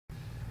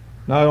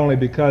not only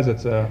because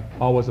it's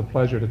always a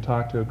pleasure to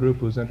talk to a group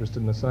who's interested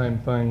in the same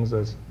things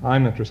as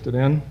I'm interested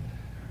in,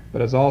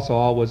 but it's also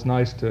always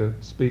nice to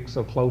speak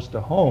so close to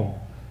home.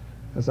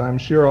 As I'm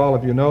sure all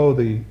of you know,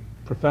 the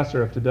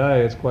professor of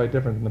today is quite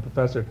different than the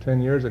professor of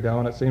 10 years ago,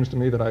 and it seems to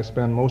me that I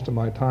spend most of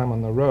my time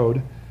on the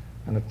road,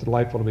 and it's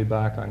delightful to be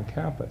back on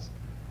campus.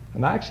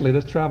 And actually,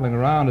 this traveling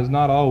around is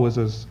not always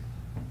as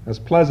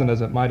pleasant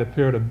as it might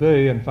appear to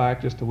be. In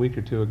fact, just a week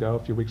or two ago, a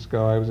few weeks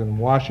ago, I was in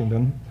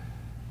Washington.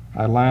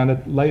 I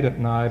landed late at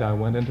night. I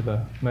went into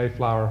the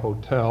Mayflower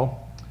Hotel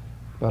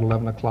about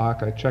 11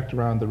 o'clock. I checked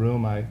around the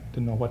room. I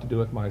didn't know what to do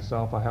with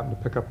myself. I happened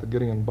to pick up the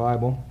Gideon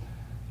Bible,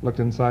 looked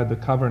inside the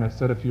cover, and it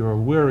said, if you are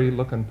weary,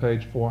 look on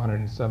page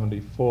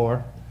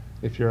 474.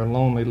 If you're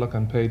lonely, look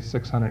on page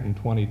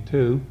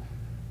 622.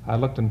 I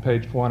looked on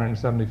page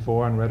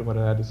 474 and read what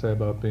it had to say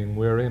about being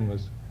weary and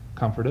was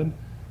comforted.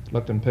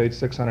 Looked on page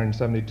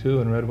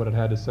 672 and read what it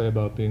had to say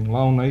about being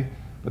lonely.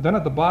 But then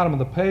at the bottom of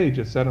the page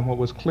it said in what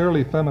was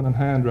clearly feminine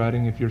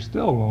handwriting, if you're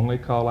still lonely,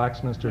 call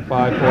Axminster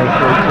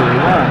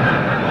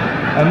 54321.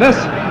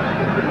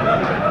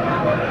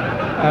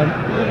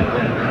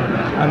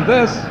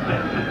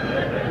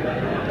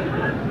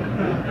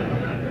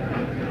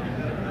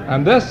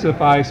 And this,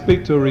 if I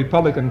speak to a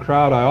Republican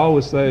crowd, I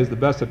always say is the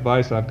best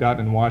advice I've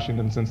gotten in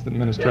Washington since the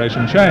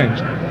administration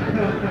changed.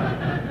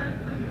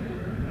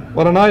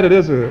 Well, tonight it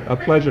is a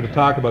pleasure to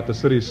talk about the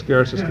city's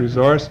scarcest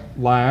resource,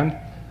 land.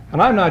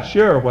 And I'm not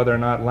sure whether or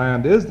not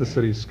land is the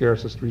city's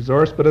scarcest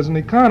resource, but as an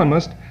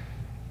economist,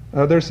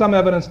 there's some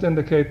evidence to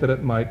indicate that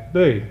it might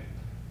be.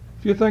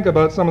 If you think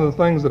about some of the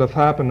things that have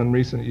happened in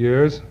recent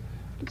years,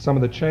 some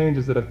of the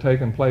changes that have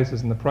taken place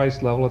in the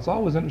price level, it's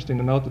always interesting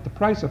to note that the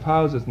price of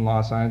houses in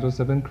Los Angeles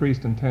have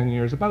increased in 10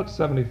 years about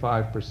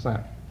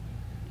 75%.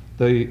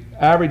 The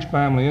average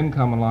family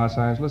income in Los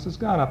Angeles has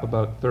gone up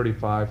about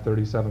 35,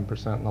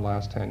 37% in the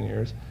last 10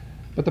 years.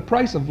 But the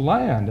price of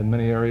land in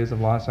many areas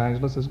of Los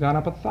Angeles has gone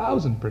up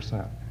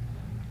 1,000%.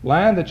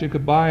 Land that you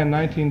could buy in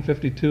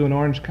 1952 in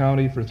Orange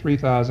County for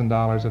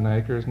 $3,000 an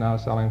acre is now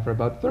selling for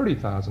about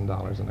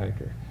 $30,000 an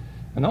acre.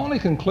 And the only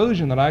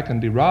conclusion that I can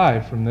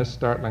derive from this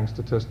startling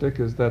statistic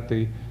is that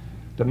the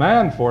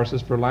demand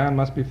forces for land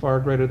must be far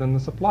greater than the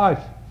supply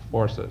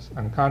forces.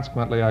 And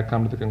consequently, I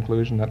come to the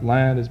conclusion that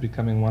land is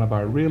becoming one of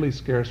our really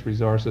scarce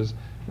resources,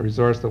 a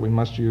resource that we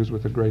must use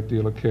with a great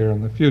deal of care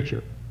in the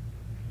future.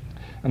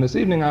 And this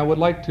evening I would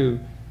like to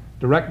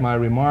direct my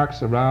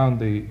remarks around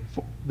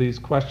these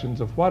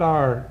questions of what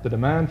are the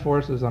demand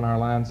forces on our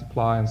land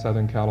supply in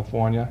Southern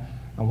California,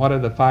 and what are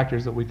the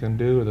factors that we can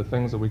do, or the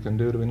things that we can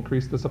do to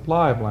increase the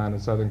supply of land in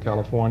Southern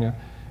California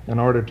in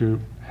order to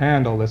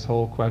handle this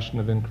whole question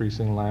of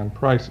increasing land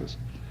prices.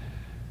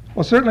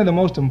 Well, certainly the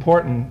most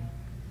important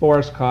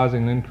force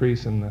causing an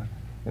increase in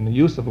the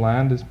use of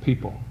land is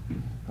people.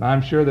 And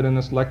I'm sure that in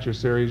this lecture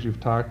series you've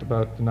talked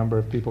about the number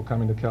of people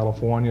coming to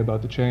California,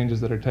 about the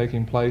changes that are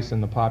taking place in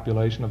the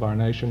population of our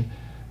nation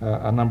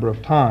a number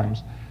of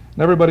times.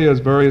 And everybody has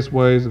various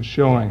ways of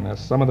showing this.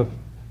 Some of the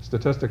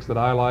statistics that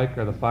I like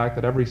are the fact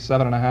that every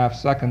 7.5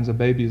 seconds a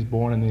baby is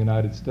born in the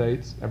United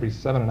States. Every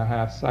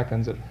 7.5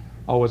 seconds. It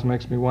always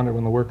makes me wonder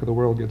when the work of the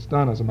world gets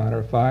done, as a matter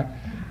of fact.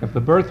 If the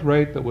birth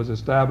rate that was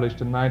established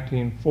in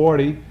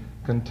 1940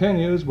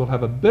 continues, we'll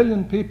have 1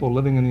 billion people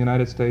living in the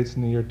United States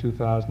in the year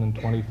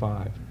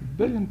 2025. 1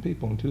 billion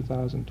people in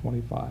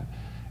 2025.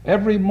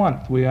 Every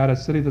month we add a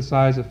city the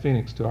size of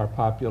Phoenix to our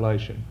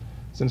population.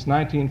 Since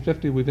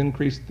 1950 we've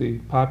increased the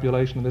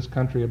population of this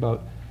country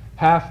about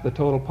half the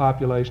total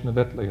population of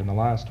Italy in the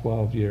last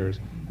 12 years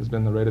has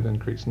been the rate of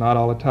increase. Not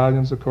all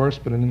Italians, of course,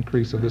 but an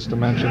increase of this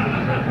dimension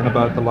in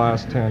about the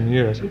last 10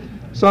 years.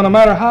 So no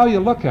matter how you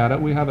look at it,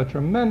 we have a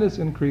tremendous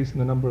increase in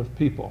the number of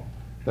people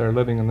that are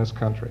living in this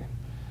country.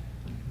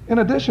 In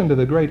addition to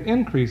the great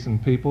increase in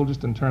people,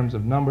 just in terms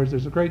of numbers,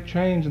 there's a great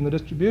change in the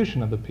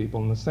distribution of the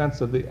people in the sense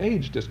of the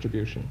age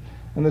distribution.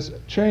 And this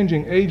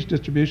changing age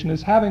distribution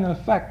is having an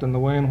effect on the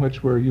way in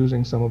which we're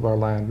using some of our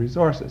land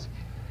resources.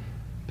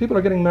 People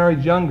are getting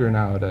married younger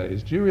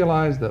nowadays. Do you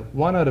realize that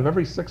 1 out of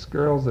every 6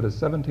 girls that is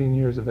 17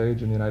 years of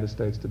age in the United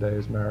States today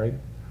is married?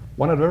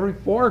 1 out of every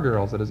 4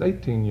 girls that is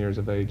 18 years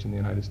of age in the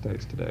United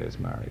States today is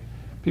married.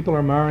 People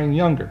are marrying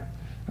younger.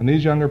 And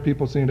these younger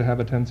people seem to have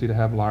a tendency to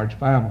have large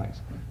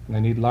families. And they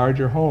need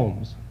larger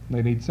homes.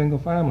 They need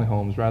single-family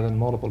homes rather than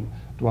multiple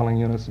dwelling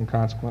units, and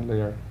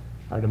consequently are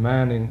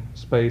demanding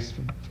space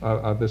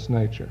of this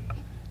nature.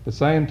 At the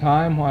same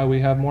time, why we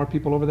have more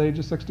people over the age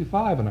of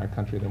 65 in our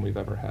country than we've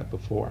ever had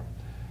before.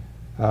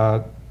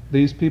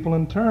 These people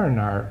in turn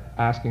are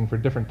asking for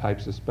different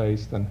types of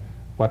space than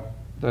what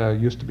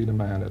used to be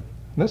demanded.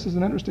 And this is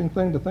an interesting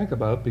thing to think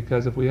about,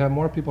 because if we have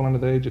more people under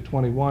the age of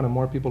 21 and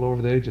more people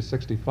over the age of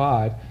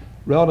 65,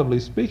 relatively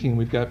speaking,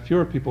 we've got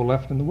fewer people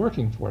left in the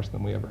working force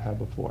than we ever had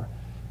before.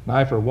 And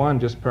I, for one,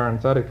 just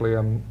parenthetically,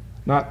 am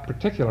not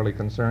particularly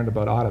concerned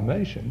about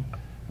automation.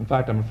 In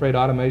fact, I'm afraid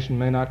automation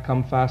may not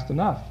come fast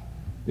enough,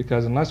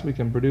 because unless we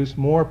can produce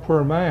more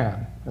per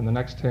man in the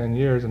next 10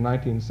 years, in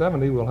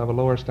 1970, we'll have a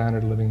lower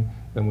standard of living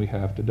than we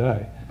have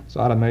today.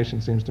 So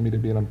automation seems to me to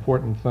be an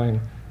important thing,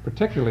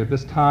 particularly at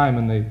this time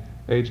in the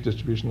age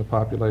distribution of the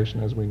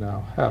population as we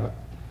now have it.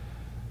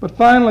 But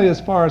finally,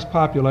 as far as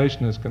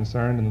population is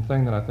concerned, and the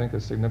thing that I think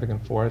is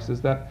significant for us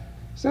is that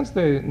since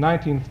the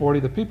 1940,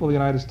 the people of the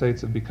United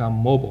States have become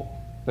mobile.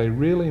 They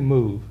really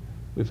move.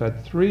 We've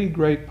had three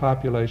great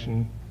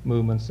population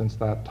movements since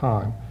that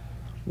time.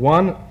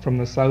 One from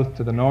the south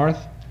to the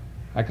north.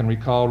 I can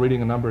recall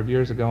reading a number of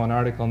years ago an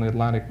article in the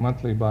Atlantic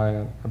Monthly by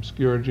an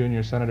obscure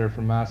junior senator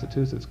from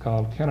Massachusetts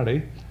called Kennedy,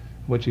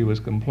 in which he was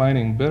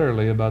complaining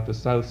bitterly about the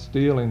South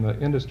stealing the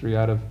industry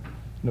out of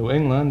New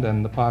England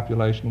and the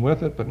population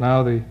with it. But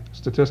now the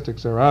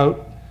statistics are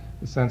out,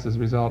 the census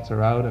results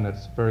are out, and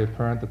it's very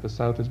apparent that the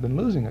South has been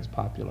losing its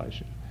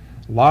population.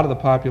 A lot of the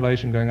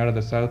population going out of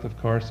the South, of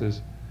course,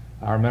 is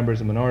our members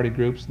of minority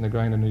groups, and they're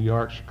going to New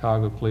York,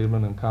 Chicago,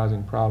 Cleveland, and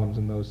causing problems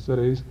in those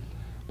cities.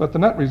 But the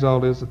net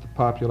result is that the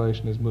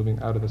population is moving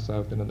out of the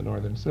South into the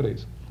northern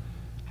cities.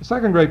 The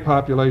second great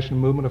population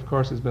movement, of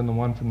course, has been the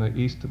one from the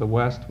east to the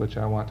west, which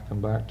I want to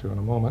come back to in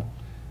a moment.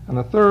 And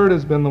the third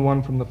has been the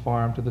one from the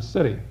farm to the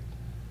city.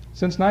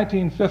 Since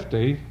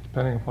 1950,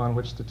 depending upon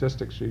which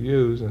statistics you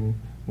use, and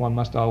one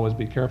must always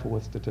be careful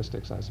with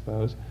statistics, I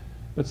suppose,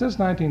 but since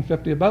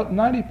 1950, about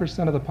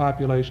 90% of the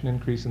population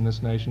increase in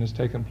this nation has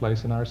taken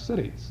place in our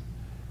cities.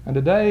 And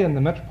today, in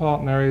the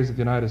metropolitan areas of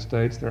the United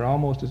States, there are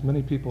almost as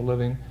many people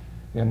living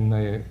in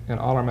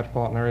all our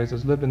metropolitan areas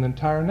as lived in the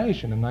entire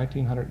nation in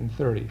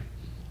 1930.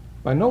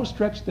 By no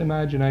stretch of the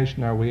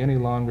imagination are we any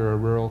longer a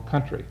rural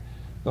country.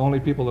 The only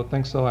people that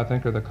think so, I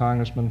think, are the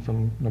congressmen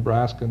from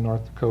Nebraska,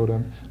 North Dakota,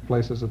 and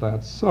places of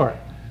that sort.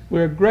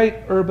 We're a great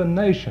urban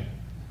nation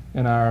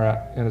in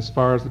as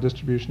far as the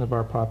distribution of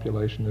our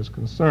population is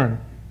concerned.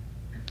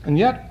 And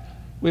yet,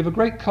 we have a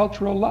great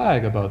cultural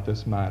lag about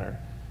this matter.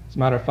 As a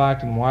matter of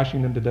fact, in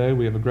Washington today,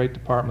 we have a great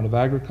Department of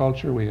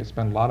Agriculture. We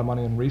spend a lot of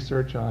money in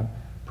research on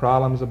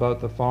problems about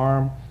the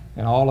farm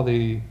and all of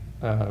the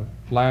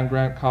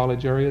land-grant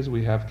college areas.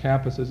 We have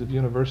campuses of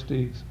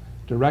universities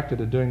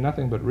directed at doing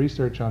nothing but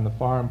research on the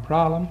farm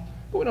problem,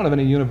 but we don't have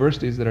any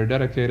universities that are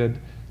dedicated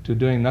to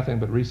doing nothing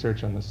but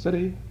research on the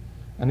city.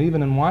 And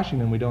even in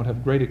Washington, we don't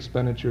have great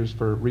expenditures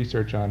for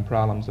research on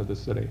problems of the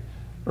city.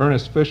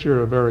 Ernest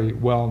Fisher, a very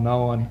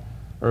well-known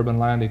urban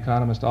land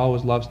economist,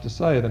 always loves to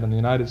say that in the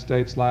United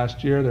States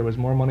last year, there was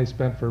more money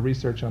spent for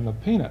research on the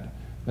peanut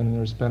than there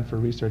was spent for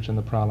research on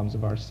the problems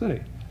of our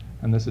city.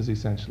 And this is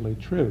essentially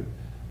true.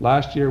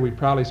 Last year, we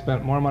probably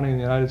spent more money in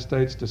the United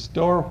States to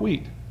store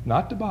wheat,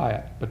 not to buy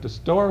it, but to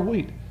store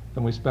wheat,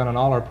 than we spent on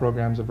all our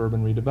programs of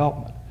urban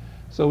redevelopment.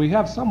 So we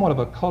have somewhat of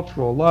a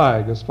cultural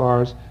lag as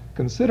far as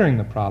considering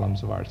the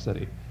problems of our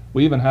city.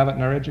 We even have it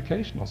in our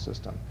educational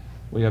system.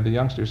 We have the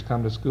youngsters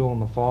come to school in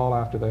the fall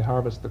after they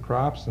harvest the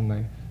crops, and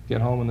they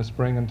get home in the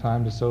spring in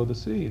time to sow the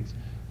seeds.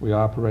 We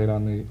operate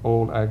on the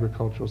old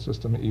agricultural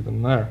system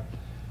even there.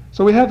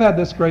 So we have had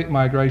this great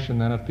migration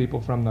then of people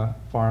from the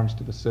farms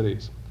to the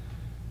cities.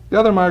 The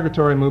other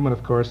migratory movement,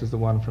 of course, is the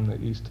one from the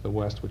east to the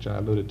west, which I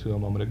alluded to a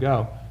moment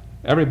ago.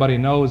 Everybody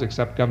knows,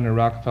 except Governor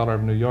Rockefeller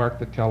of New York,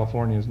 that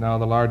California is now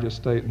the largest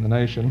state in the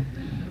nation.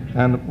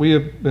 And we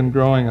have been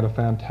growing at a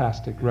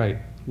fantastic rate.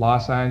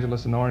 Los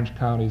Angeles and Orange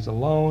counties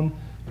alone,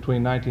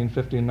 between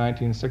 1950 and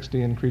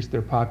 1960, increased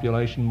their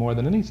population more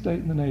than any state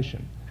in the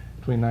nation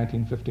between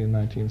 1950 and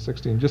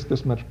 1960 in just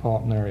this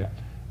metropolitan area.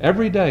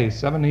 Every day,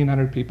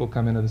 1,700 people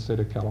come into the state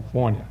of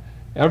California.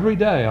 Every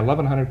day,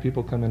 1,100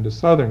 people come into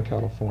Southern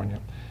California.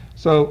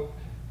 So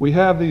we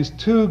have these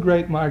two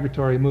great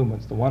migratory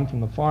movements, the one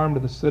from the farm to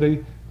the city,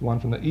 the one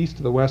from the east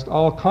to the west,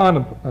 all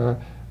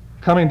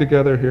coming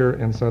together here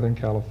in Southern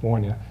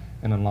California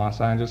and in Los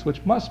Angeles,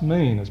 which must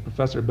mean, as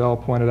Professor Bell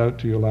pointed out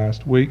to you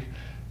last week,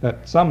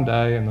 that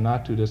someday in the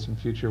not-too-distant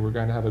future we're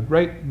going to have a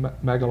great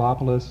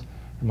megalopolis,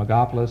 or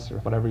megapolis, or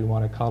whatever you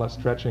want to call it,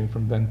 stretching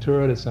from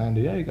Ventura to San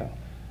Diego.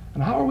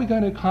 And how are we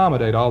going to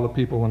accommodate all the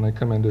people when they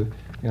come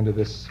into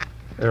this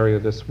area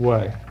this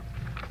way?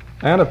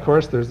 And of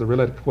course, there's the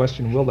related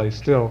question, will they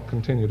still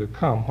continue to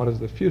come? What is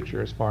the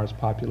future as far as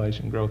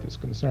population growth is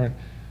concerned?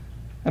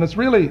 And it's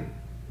really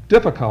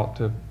difficult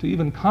to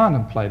even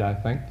contemplate, I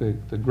think,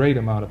 the great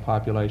amount of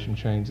population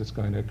change that's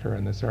going to occur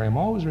in this area. I'm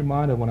always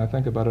reminded when I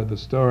think about it, the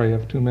story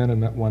of two men who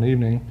met one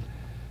evening.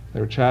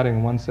 They were chatting,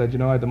 and one said, you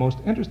know, I had the most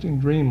interesting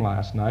dream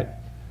last night.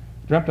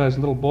 I dreamt I was a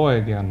little boy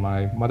again.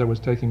 My mother was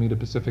taking me to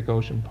Pacific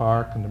Ocean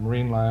Park and to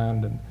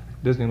Marineland and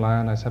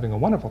Disneyland. I was having a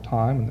wonderful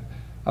time. And the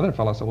other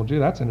fellow said, well, gee,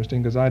 that's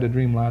interesting, because I had a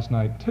dream last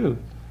night, too.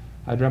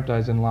 I dreamt I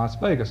was in Las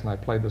Vegas, and I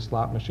played the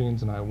slot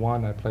machines, and I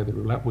won. I played the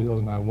roulette wheels,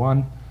 and I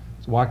won. I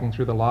was walking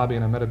through the lobby,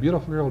 and I met a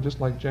beautiful girl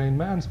just like Jane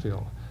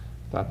Mansfield.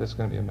 I thought this was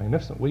going to be a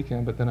magnificent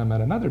weekend, but then I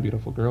met another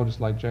beautiful girl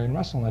just like Jane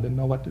Russell, and I didn't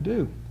know what to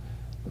do.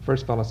 The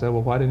first fellow said,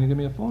 well, why didn't you give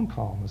me a phone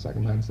call? And the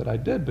second man said, I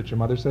did, but your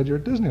mother said you're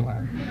at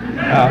Disneyland.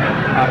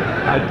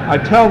 I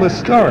tell this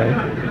story.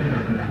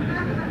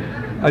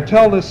 I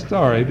tell this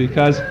story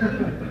because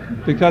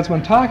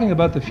when talking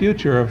about the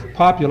future of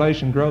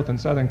population growth in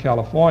Southern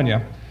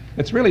California,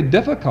 it's really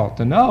difficult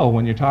to know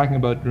when you're talking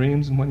about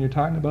dreams and when you're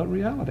talking about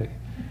reality.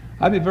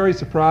 I'd be very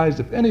surprised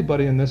if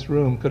anybody in this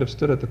room could have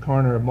stood at the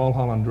corner of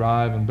Mulholland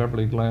Drive and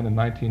Beverly Glen in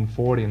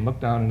 1940 and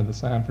looked down into the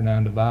San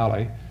Fernando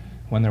Valley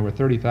when there were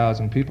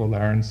 30,000 people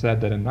there and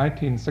said that in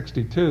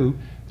 1962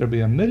 there'd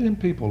be 1 million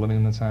people living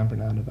in the San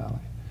Fernando Valley.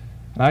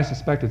 And I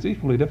suspect it's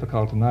equally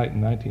difficult tonight in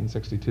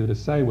 1962 to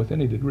say with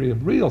any degree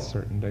of real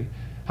certainty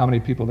how many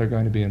people there are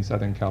going to be in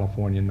Southern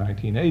California in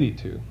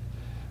 1982.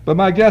 But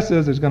my guess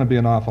is there's going to be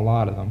an awful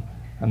lot of them,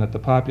 and that the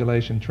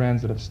population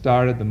trends that have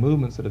started, the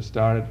movements that have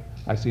started,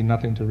 I see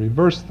nothing to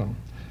reverse them.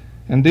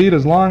 Indeed,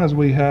 as long as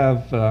we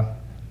have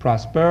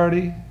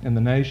prosperity in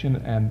the nation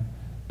and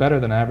better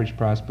than average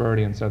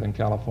prosperity in Southern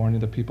California,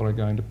 the people are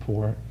going to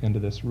pour into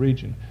this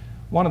region.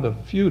 One of the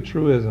few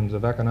truisms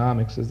of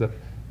economics is that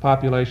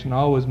population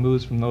always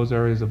moves from those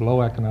areas of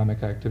low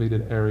economic activity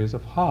to areas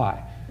of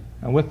high.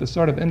 And with the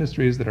sort of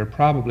industries that are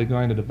probably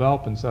going to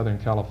develop in Southern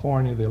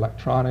California, the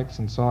electronics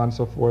and so on and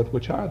so forth,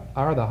 which are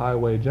the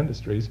high-wage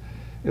industries,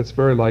 it's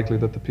very likely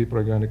that the people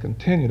are going to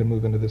continue to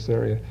move into this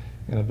area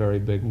in a very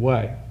big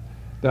way.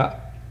 The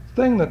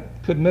thing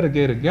that could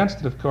mitigate against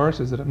it, of course,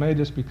 is that it may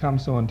just become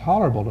so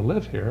intolerable to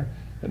live here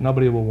that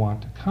nobody will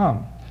want to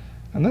come.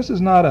 And this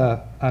is not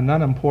an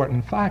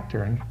unimportant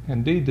factor. And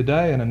indeed,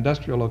 today in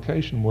industrial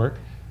location work,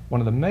 one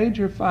of the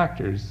major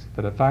factors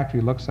that a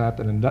factory looks at,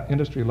 that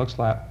industry looks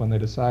at when they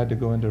decide to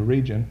go into a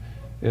region,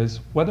 is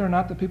whether or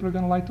not the people are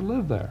going to like to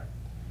live there.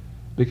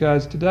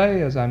 Because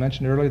today, as I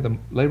mentioned earlier, the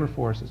labor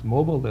force is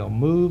mobile, they'll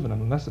move, and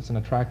unless it's an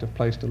attractive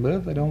place to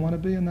live, they don't want to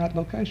be in that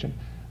location.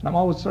 And I'm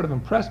always sort of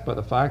impressed by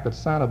the fact that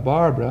Santa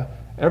Barbara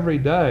every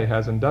day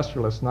has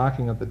industrialists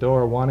knocking at the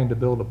door wanting to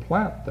build a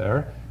plant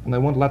there, and they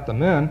won't let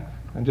them in.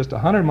 And just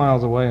 100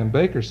 miles away in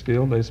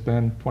Bakersfield, they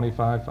spend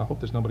I hope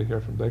there's nobody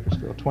here from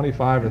Bakersfield,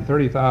 $25,000 or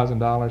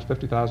 $30,000,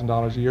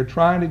 $50,000 a year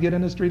trying to get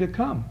industry to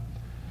come.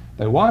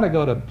 They want to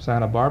go to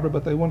Santa Barbara,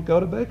 but they won't go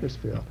to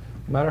Bakersfield,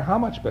 no matter how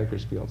much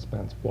Bakersfield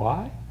spends.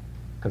 Why?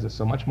 Because it's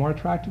so much more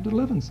attractive to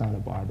live in Santa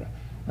Barbara.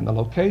 And the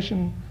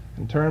location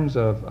in terms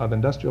of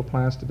industrial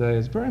plants today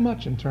is very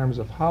much in terms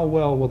of how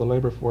well will the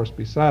labor force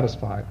be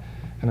satisfied.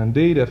 And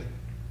indeed, if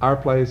our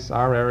place,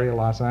 our area,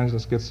 Los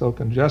Angeles, gets so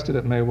congested,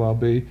 it may well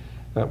be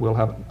that we'll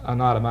have an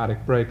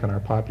automatic brake on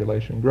our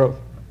population growth.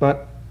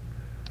 But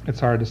it's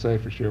hard to say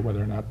for sure whether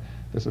or not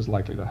this is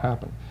likely to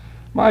happen.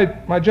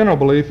 My general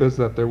belief is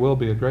that there will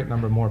be a great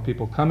number more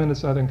people come into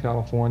Southern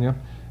California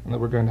and that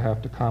we're going to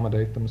have to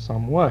accommodate them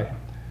some way.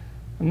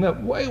 And the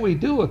way we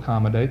do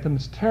accommodate them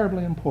is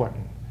terribly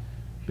important,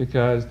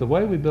 because the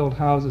way we build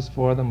houses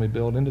for them, we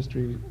build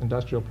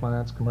industrial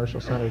plants, commercial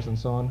centers and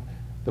so on,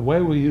 the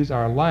way we use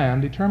our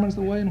land determines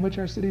the way in which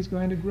our city is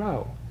going to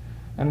grow.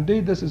 And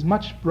indeed, this is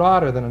much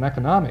broader than an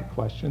economic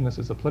question. This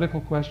is a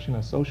political question,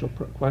 a social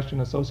question,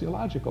 a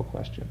sociological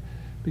question,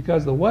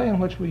 because the way in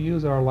which we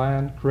use our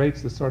land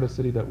creates the sort of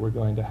city that we're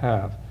going to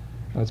have.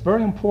 And it's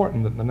very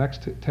important that in the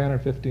next 10 or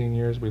 15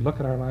 years we look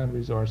at our land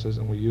resources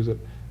and we use it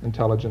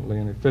intelligently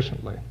and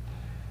efficiently.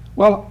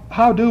 Well,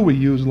 how do we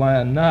use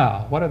land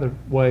now? What are the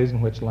ways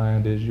in which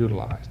land is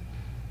utilized?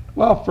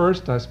 Well,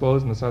 first, I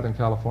suppose in the Southern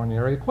California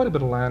area, quite a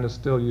bit of land is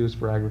still used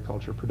for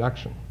agriculture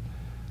production.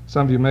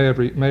 Some of you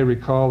may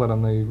recall that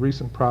on the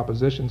recent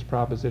propositions,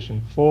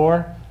 Proposition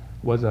 4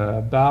 was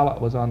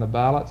on the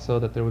ballot so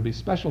that there would be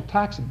special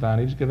tax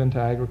advantage given to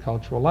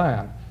agricultural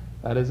land.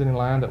 That is, any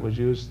land that was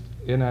used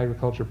in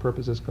agriculture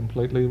purposes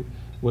completely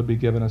would be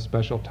given a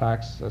special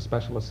tax, a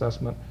special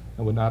assessment,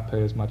 and would not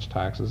pay as much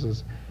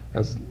taxes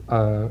as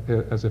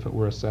if it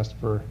were assessed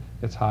for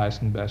its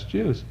highest and best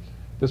use.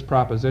 This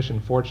proposition,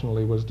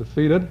 fortunately, was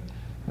defeated,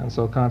 and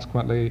so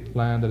consequently,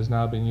 land that is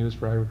now being used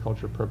for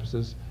agriculture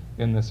purposes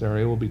in this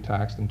area will be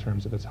taxed in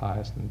terms of its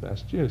highest and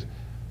best use.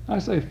 I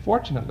say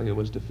fortunately it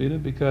was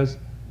defeated because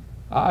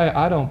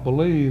I don't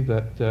believe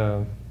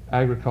that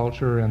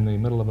agriculture in the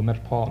middle of a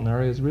metropolitan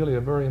area is really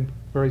a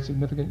very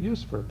significant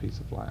use for a piece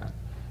of land,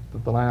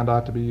 that the land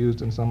ought to be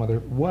used in some other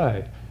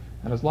way.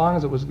 And as long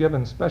as it was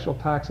given special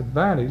tax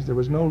advantage, there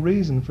was no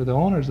reason for the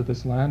owners of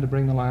this land to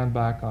bring the land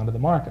back onto the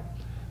market.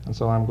 And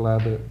so I'm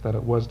glad that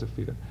it was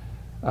defeated.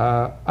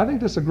 I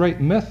think this is a great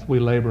myth we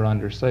labor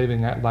under,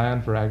 saving that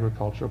land for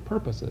agricultural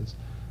purposes.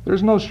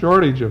 There's no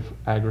shortage of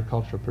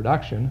agricultural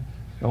production.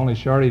 The only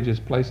shortage is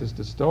places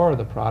to store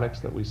the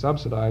products that we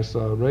subsidize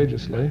so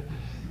outrageously.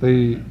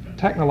 The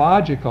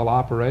technological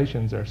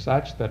operations are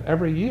such that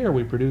every year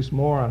we produce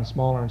more on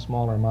smaller and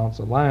smaller amounts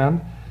of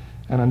land.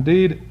 And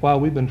indeed,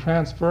 while we've been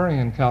transferring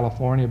in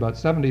California about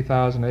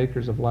 70,000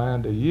 acres of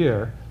land a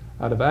year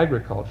out of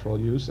agricultural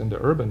use into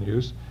urban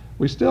use,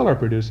 we still are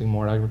producing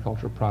more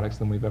agricultural products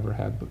than we've ever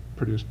had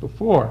produced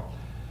before.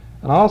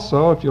 And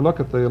also, if you look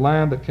at the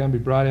land that can be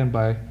brought in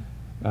by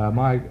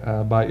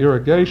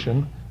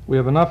irrigation, we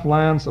have enough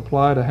land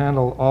supply to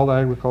handle all the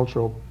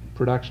agricultural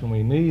production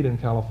we need in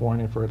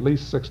California for at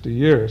least 60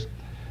 years.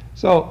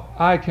 So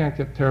I can't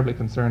get terribly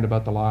concerned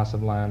about the loss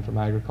of land from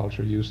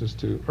agriculture uses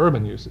to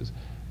urban uses.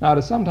 Now, it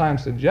is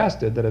sometimes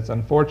suggested that it's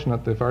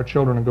unfortunate that if our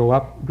children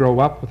grow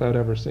up without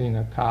ever seeing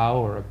a cow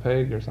or a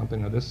pig or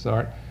something of this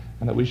sort,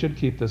 and that we should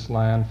keep this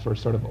land for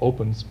sort of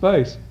open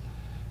space.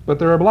 But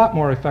there are a lot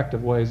more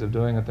effective ways of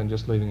doing it than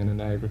just leaving it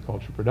in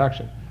agricultural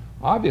production.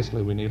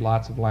 Obviously, we need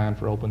lots of land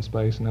for open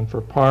space and then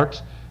for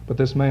parks, but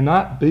this may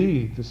not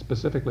be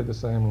specifically the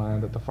same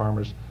land that the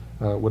farmers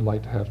would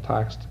like to have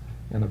taxed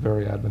in a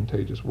very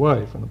advantageous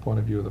way from the point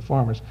of view of the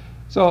farmers.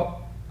 So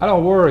I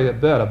don't worry a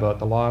bit about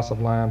the loss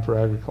of land for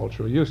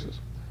agricultural uses.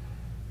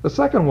 The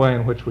second way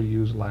in which we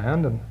use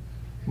land, and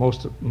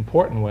most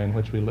important way in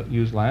which we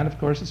use land, of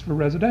course, is for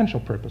residential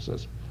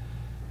purposes.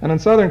 And in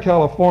Southern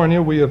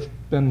California, we have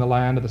been the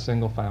land of the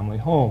single-family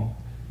home.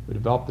 We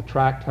developed the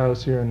tract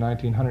house here in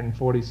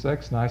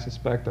 1946, and I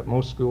suspect that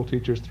most school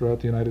teachers throughout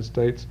the United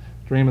States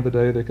dream of the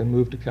day they can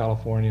move to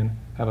California and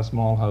have a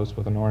small house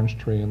with an orange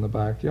tree in the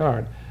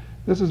backyard.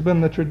 This has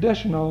been the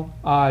traditional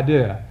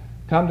idea.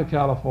 Come to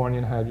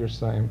California and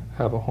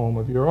have a home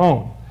of your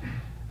own.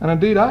 And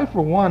indeed, I,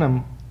 for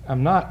one,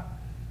 am not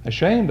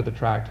ashamed of the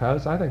tract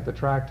house. I think the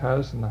tract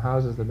house and the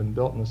houses that have been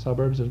built in the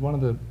suburbs is one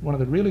of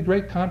the really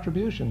great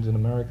contributions in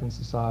American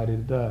society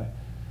today.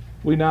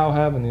 We now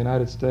have in the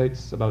United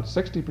States about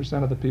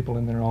 60% of the people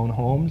in their own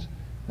homes.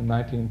 In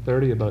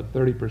 1930, about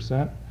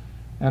 30%.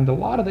 And a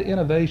lot of the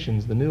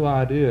innovations, the new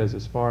ideas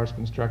as far as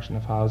construction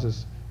of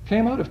houses,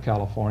 came out of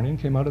California and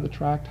came out of the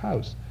tract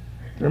house.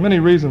 There are many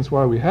reasons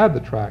why we had the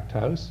tract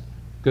house.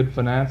 Good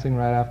financing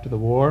right after the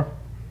war,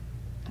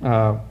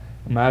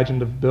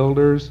 imaginative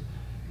builders,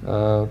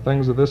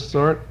 things of this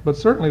sort. But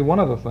certainly one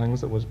of the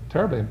things that was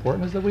terribly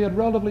important is that we had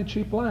relatively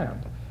cheap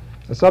land.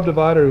 A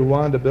subdivider who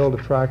wanted to build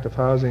a tract of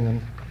housing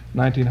in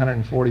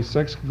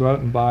 1946 could go out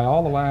and buy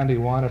all the land he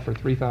wanted for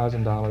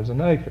 $3,000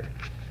 an acre.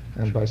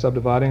 And by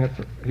subdividing it,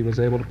 he was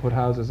able to put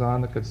houses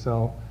on that could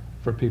sell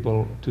for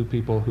to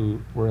people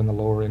who were in the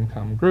lower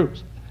income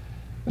groups.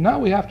 But now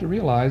we have to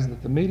realize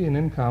that the median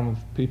income of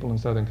people in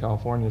Southern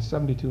California is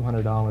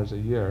 $7,200 a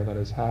year. That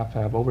is, half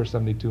have over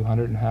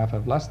 $7,200 and half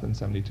have less than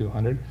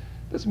 $7,200.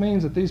 This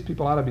means that these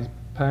people ought to be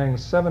paying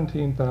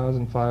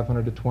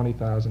 $17,500 to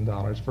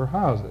 $20,000 for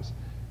houses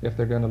if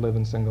they're going to live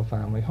in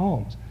single-family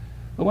homes.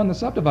 But when the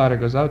subdivider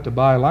goes out to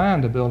buy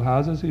land to build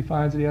houses, he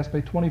finds that he has to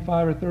pay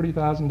 $25,000 or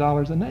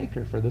 $30,000 an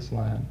acre for this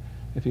land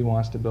if he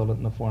wants to build it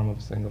in the form of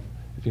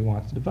if he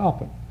wants to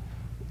develop it.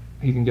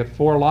 He can get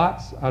 4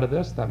 lots out of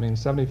this. That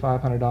means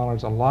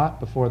 $7,500 a lot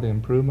before the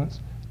improvements,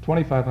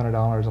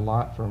 $2,500 a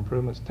lot for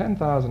improvements,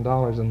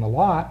 $10,000 in the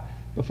lot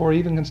before he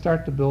even can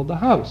start to build the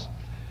house.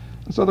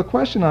 And so the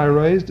question I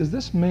raised, does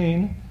this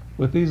mean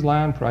with these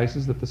land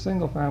prices that the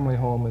single-family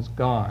home is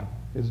gone,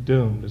 is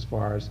doomed as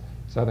far as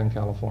Southern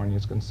California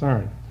is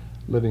concerned,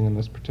 living in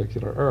this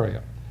particular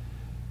area?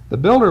 The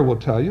builder will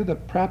tell you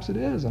that perhaps it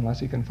is, unless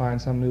he can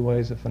find some new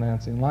ways of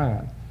financing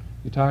land.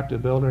 You talk to a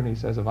builder and he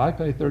says, if I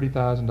pay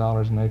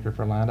 $30,000 an acre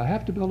for land, I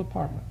have to build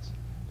apartments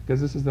because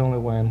this is the only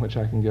way in which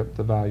I can get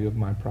the value of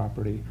my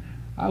property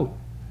out.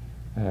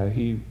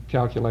 He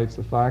calculates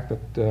the fact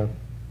that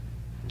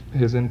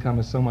his income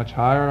is so much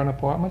higher on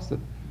apartments that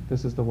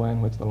this is the way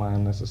in which the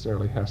land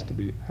necessarily has to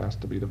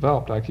be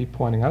developed. I keep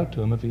pointing out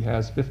to him if he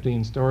has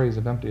 15 stories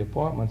of empty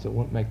apartments, it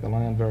won't make the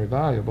land very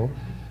valuable.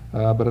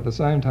 But at the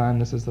same time,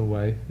 this is the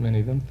way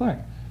many of them think.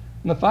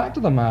 And the fact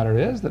of the matter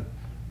is that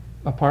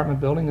apartment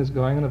building is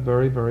going in a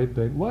very, very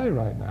big way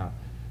right now.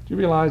 Do you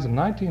realize in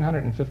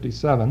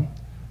 1957,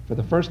 for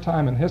the first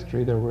time in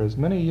history, there were as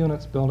many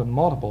units built in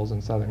multiples in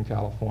Southern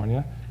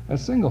California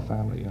as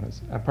single-family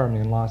units,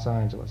 in Los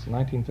Angeles. In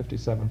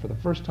 1957, for the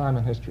first time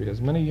in history,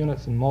 as many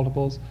units in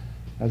multiples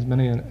as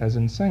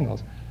in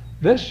singles.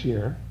 This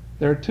year,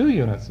 there are 2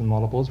 units in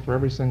multiples for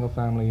every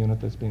single-family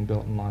unit that's being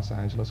built in Los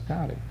Angeles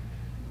County.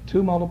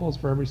 2 multiples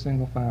for every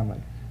single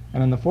family.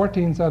 And in the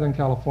 14 Southern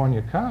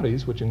California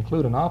counties, which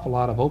include an awful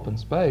lot of open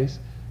space,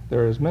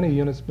 there are as many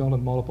units built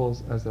in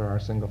multiples as there are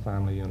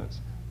single-family units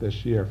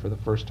this year for the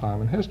first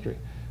time in history.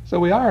 So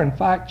we are, in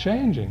fact,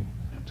 changing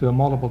to a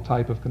multiple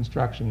type of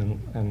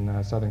construction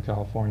in Southern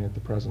California at the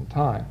present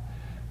time.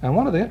 And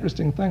one of the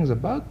interesting things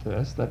about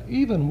this, that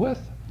even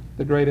with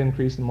the great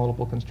increase in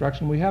multiple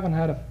construction, we haven't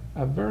had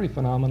a very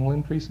phenomenal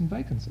increase in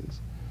vacancies.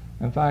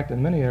 In fact,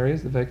 in many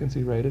areas, the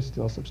vacancy rate is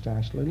still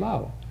substantially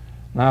low.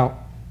 Now,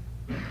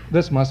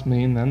 this must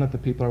mean then that the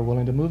people are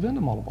willing to move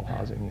into multiple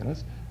housing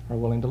units, are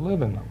willing to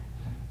live in them.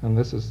 And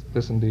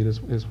this indeed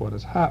is what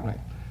is happening.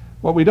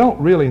 What we don't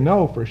really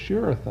know for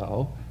sure,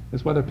 though,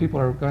 is whether people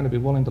are going to be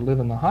willing to live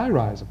in the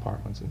high-rise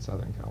apartments in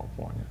Southern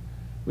California.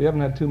 We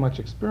haven't had too much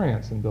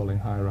experience in building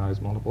high-rise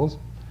multiples.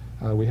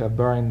 We have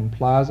Barrington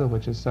Plaza,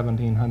 which is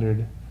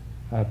 700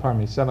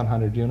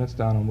 units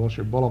down on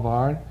Wilshire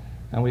Boulevard,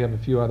 and we have a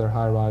few other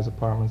high-rise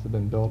apartments that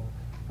have been built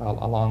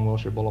along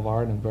Wilshire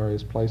Boulevard in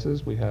various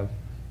places. We have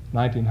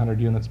 1,900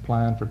 units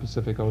planned for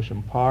Pacific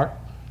Ocean Park,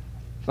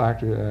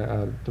 factory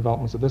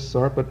developments of this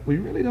sort, but we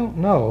really don't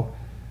know.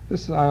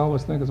 This, I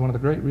always think, is one of the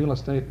great real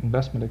estate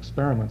investment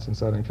experiments in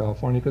Southern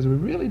California because we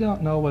really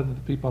don't know whether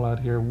the people out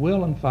here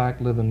will, in fact,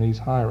 live in these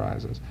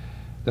high-rises.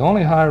 The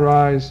only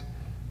high-rise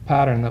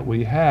pattern that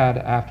we had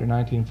after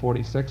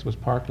 1946 was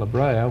Park La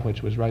Brea,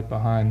 which was right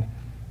behind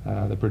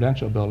the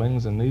Prudential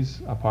buildings, and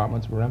these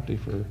apartments were empty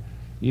for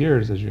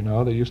years, as you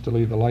know. They used to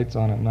leave the lights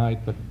on at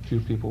night, but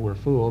few people were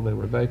fooled. They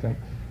were vacant.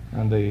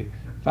 And the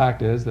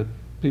fact is that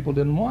people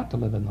didn't want to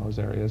live in those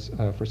areas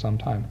for some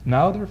time.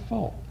 Now they're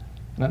full.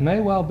 And it may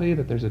well be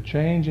that there's a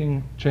change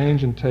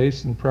in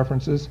tastes and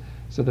preferences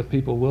so that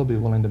people will be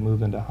willing to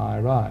move into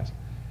high-rise.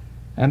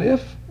 And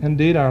if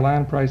indeed our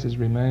land prices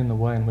remain the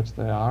way in which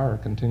they are or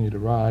continue to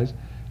rise,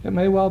 it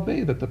may well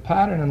be that the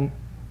pattern in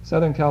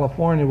Southern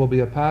California will be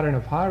a pattern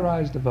of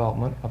high-rise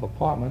development of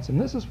apartments, and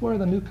this is where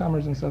the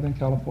newcomers in Southern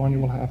California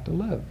will have to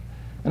live.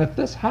 And if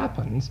this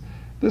happens,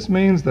 this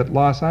means that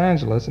Los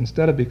Angeles,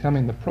 instead of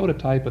becoming the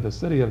prototype of the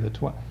city of the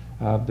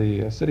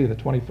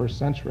 21st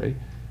century,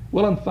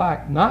 will in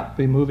fact not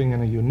be moving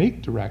in a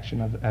unique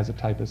direction as a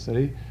type of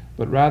city,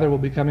 but rather will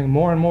be becoming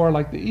more and more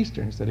like the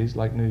eastern cities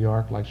like New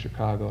York, like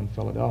Chicago and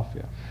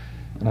Philadelphia.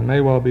 And it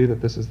may well be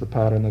that this is the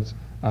pattern that's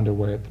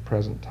underway at the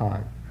present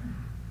time.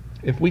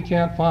 If we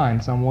can't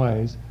find some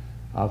ways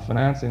of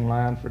financing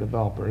land for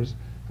developers,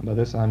 and by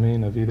this I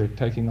mean of either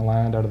taking the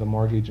land out of the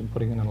mortgage and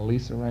putting it in a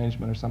lease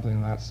arrangement or something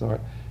of that sort,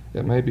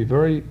 it may be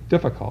very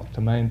difficult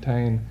to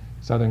maintain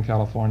Southern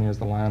California as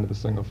the land of the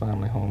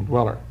single-family home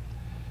dweller.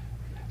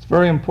 It's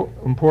very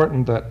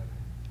important that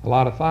a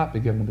lot of thought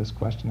be given to this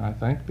question, I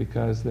think,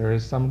 because there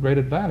is some great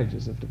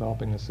advantages of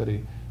developing a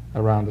city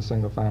around the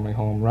single-family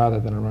home rather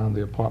than around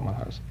the apartment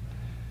house.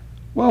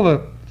 Well,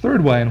 the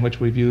third way in which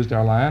we've used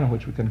our land, in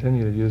which we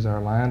continue to use our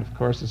land, of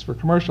course, is for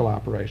commercial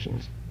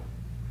operations.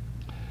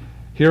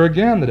 Here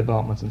again, the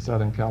developments in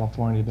Southern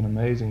California have been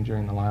amazing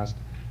during the last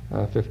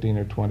 15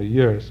 or 20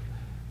 years.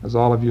 As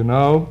all of you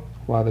know,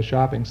 while the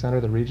shopping center,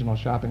 the regional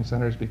shopping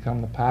center, has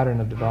become the pattern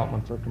of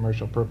development for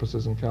commercial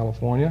purposes in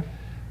California,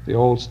 the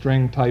old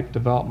string-type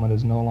development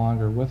is no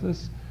longer with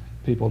us.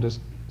 People just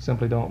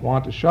simply don't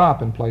want to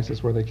shop in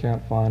places where they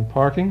can't find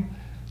parking,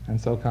 and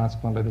so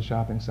consequently the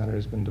shopping center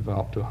has been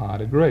developed to a high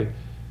degree.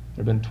 There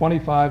have been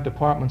 25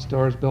 department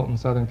stores built in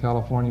Southern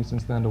California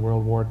since the end of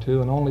World War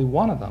II, and only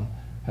one of them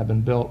have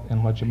been built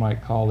in what you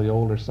might call the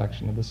older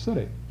section of the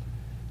city.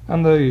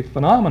 And the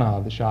phenomena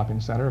of the shopping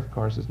center, of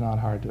course, is not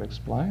hard to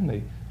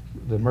explain.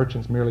 The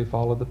merchants merely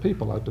followed the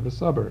people out to the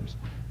suburbs,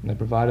 and they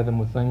provided them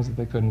with things that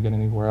they couldn't get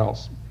anywhere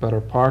else. Better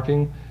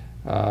parking,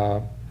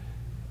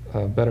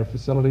 better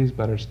facilities,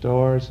 better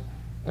stores,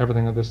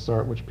 everything of this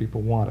sort which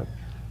people wanted.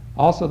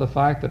 Also, the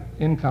fact that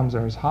incomes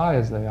are as high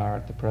as they are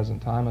at the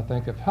present time, I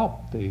think, have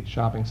helped the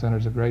shopping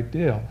centers a great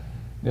deal.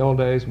 In the old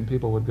days, when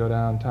people would go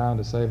downtown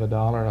to save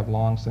 $1, have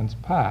long since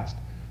passed.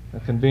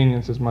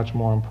 Convenience is much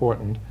more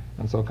important,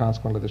 and so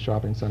consequently the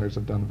shopping centers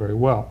have done very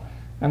well.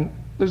 And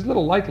there's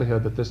little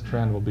likelihood that this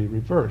trend will be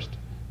reversed,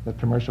 that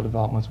commercial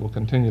developments will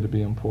continue to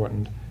be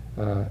important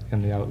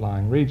in the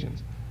outlying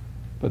regions.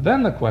 But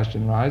then the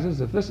question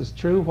rises, if this is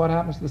true, what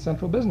happens to the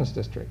central business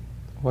district?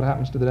 What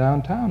happens to the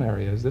downtown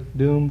area? Is it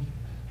doomed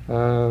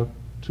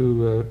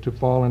to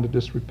fall into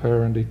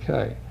disrepair and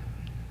decay?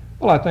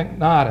 Well, I think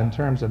not. In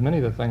terms of many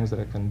of the things that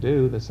it can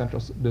do, the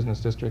central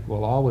business district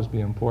will always be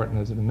important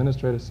as an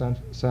administrative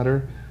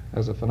center,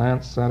 as a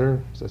finance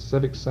center, as a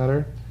civic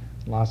center.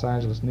 Los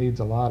Angeles needs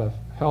a lot of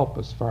help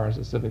as far as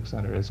the civic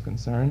center is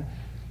concerned.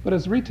 But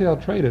as retail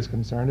trade is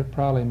concerned, it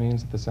probably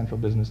means that the central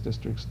business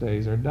district's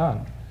days are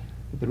done.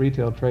 But the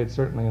retail trade,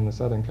 certainly in the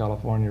Southern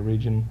California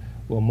region,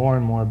 will more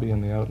and more be in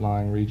the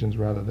outlying regions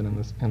rather than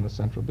in the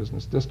central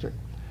business district.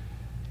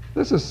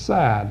 This is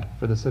sad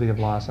for the city of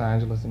Los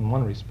Angeles in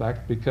one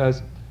respect,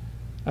 because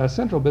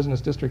central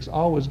business districts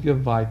always give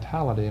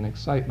vitality and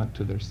excitement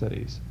to their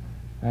cities.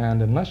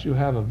 And unless you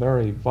have a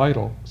very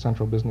vital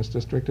central business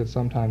district, it's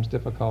sometimes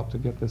difficult to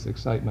get this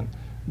excitement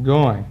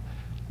going.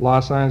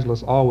 Los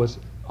Angeles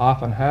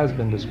often has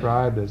been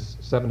described as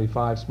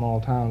 75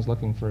 small towns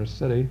looking for a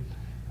city,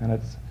 and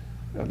it's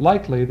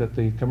likely that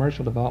the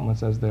commercial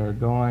developments as they're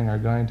going are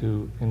going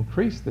to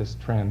increase this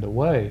trend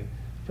away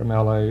from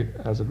LA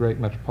as a great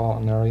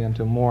metropolitan area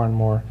into more and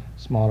more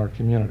smaller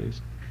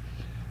communities.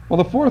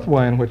 Well, the fourth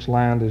way in which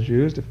land is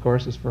used, of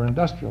course, is for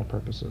industrial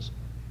purposes.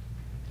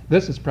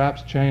 This is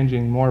perhaps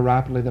changing more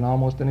rapidly than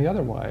almost any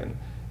other way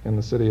in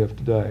the city of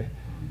today.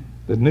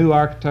 The new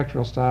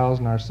architectural styles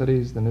in our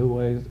cities, the new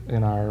ways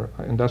in our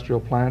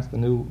industrial plants, the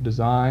new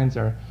designs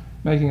are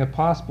making it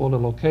possible to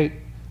locate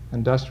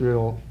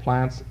industrial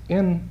plants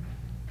in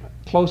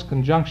close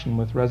conjunction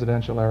with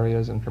residential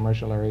areas and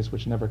commercial areas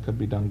which never could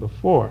be done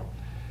before.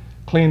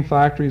 Clean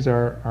factories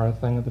are a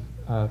thing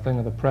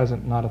of the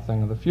present, not a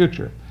thing of the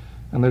future.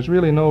 And there's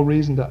really no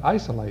reason to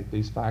isolate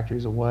these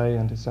factories away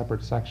into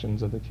separate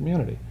sections of the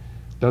community.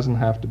 It doesn't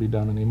have to be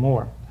done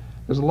anymore.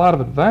 There's a lot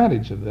of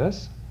advantage of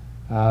this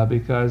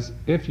because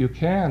if you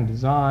can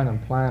design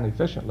and plan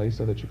efficiently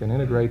so that you can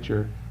integrate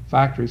your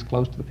factories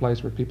close to the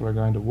place where people are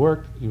going to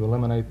work, you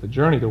eliminate the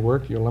journey to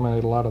work, you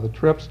eliminate a lot of the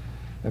trips,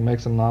 it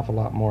makes it an awful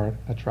lot more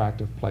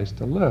attractive place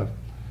to live.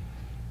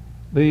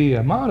 The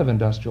amount of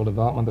industrial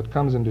development that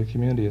comes into a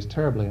community is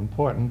terribly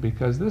important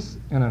because this,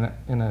 in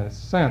a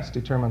sense,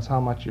 determines how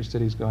much your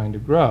city is going to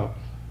grow.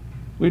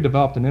 We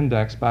developed an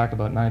index back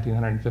about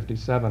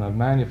 1957 of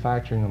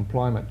manufacturing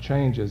employment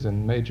changes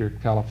in major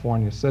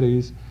California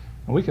cities,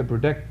 and we could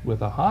predict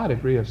with a high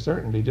degree of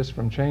certainty just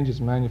from changes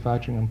in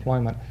manufacturing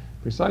employment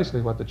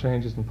precisely what the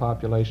changes in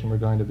population were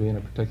going to be in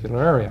a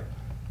particular area.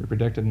 We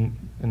predicted in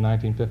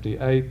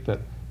 1958 that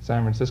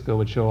San Francisco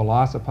would show a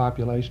loss of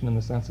population in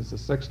the census of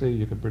 60.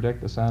 You could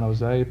predict the San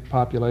Jose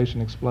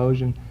population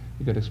explosion.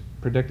 You could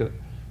predict it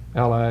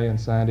LA and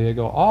San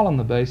Diego, all on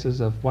the basis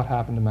of what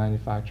happened to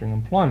manufacturing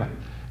employment.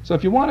 So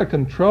if you want to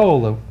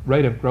control the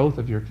rate of growth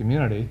of your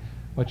community,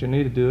 what you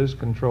need to do is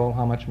control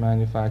how much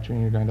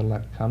manufacturing you're going to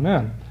let come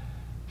in.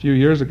 A few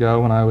years ago,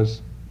 when I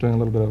was doing a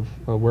little bit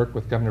of work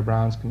with Governor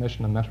Brown's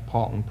Commission on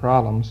Metropolitan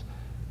Problems,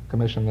 a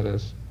commission that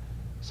has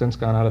since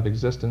gone out of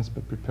existence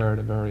but prepared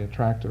a very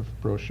attractive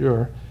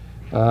brochure,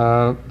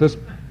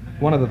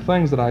 one of the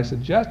things that I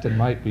suggested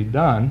might be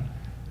done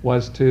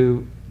was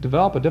to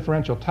develop a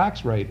differential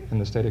tax rate in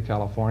the state of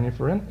California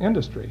for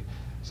industry,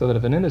 so that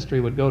if an industry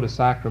would go to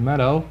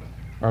Sacramento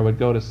or would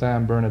go to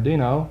San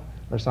Bernardino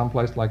or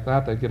someplace like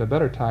that, they'd get a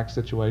better tax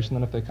situation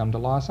than if they come to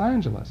Los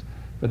Angeles.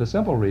 But the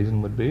simple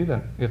reason would be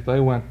that if they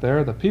went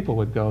there, the people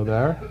would go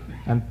there,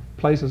 and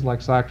places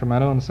like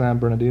Sacramento and San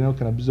Bernardino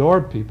can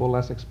absorb people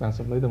less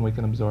expensively than we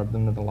can absorb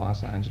them in the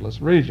Los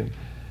Angeles region.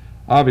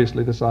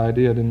 Obviously, this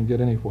idea didn't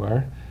get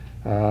anywhere,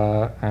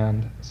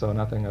 and so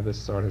nothing of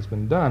this sort has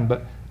been done.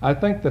 But I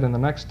think that in the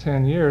next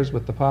 10 years,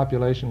 with the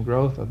population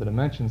growth of the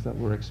dimensions that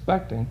we're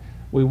expecting,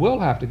 we will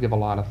have to give a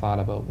lot of thought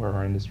about where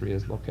our industry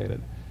is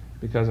located.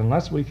 Because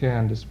unless we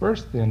can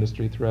disperse the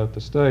industry throughout the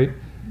state,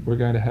 we're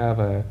going to have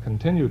a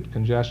continued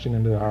congestion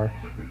into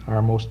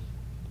our most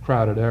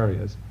crowded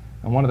areas.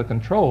 And one of the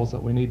controls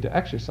that we need to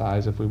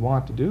exercise if we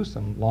want to do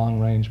some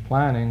long-range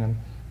planning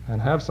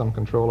and have some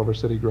control over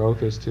city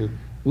growth is to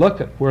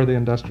look at where the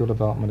industrial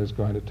development is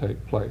going to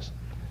take place.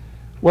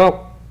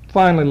 Well,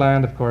 finally,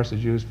 land, of course,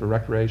 is used for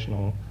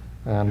recreational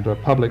and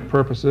public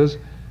purposes.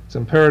 It's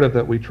imperative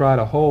that we try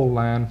to hold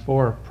land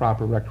for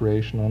proper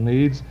recreational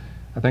needs.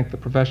 I think the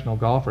Professional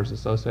Golfers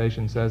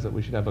Association says that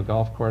we should have a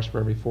golf course for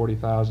every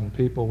 40,000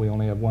 people. We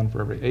only have one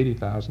for every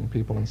 80,000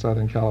 people in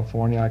Southern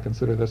California. I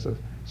consider this a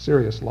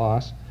serious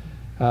loss.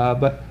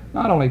 But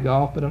not only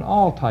golf, but in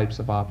all types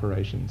of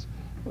operations.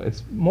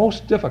 It's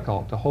most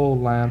difficult to hold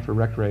land for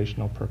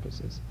recreational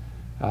purposes.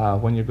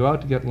 When you go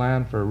out to get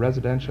land for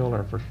residential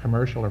or for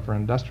commercial or for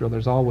industrial,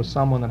 there's always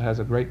someone that has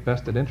a great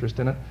vested interest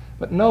in it,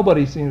 but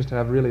nobody seems to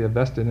have really a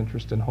vested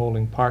interest in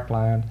holding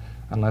parkland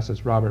unless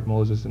it's Robert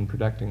Moses in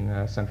protecting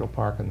Central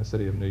Park in the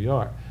city of New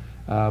York.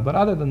 But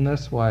other than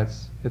this, why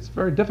it's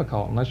very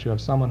difficult unless you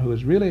have someone who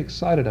is really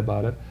excited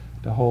about it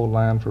to hold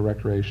land for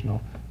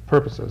recreational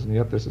purposes, and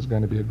yet this is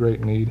going to be a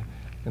great need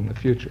in the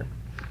future.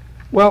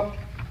 Well,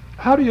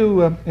 how do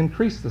you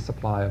increase the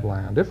supply of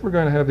land? If we're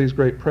going to have these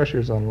great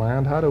pressures on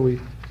land, how do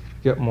we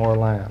get more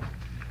land?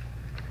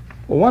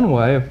 Well, one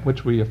way of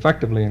which we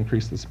effectively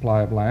increase the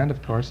supply of land,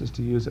 of course, is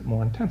to use it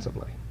more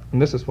intensively.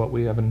 And this is what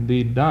we have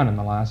indeed done in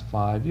the last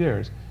 5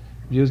 years.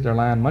 We've used our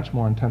land much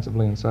more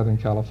intensively in Southern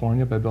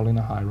California by building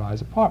a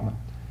high-rise apartment.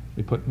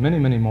 We put many,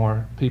 many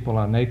more people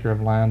on an acre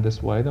of land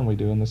this way than we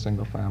do in the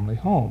single-family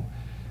home.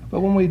 But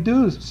when we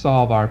do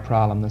solve our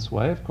problem this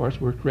way, of course,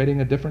 we're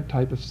creating a different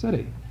type of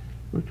city.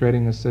 We're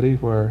creating a city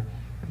where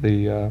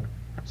the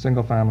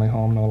single-family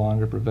home no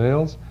longer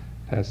prevails.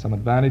 It has some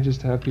advantages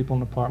to have people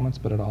in apartments,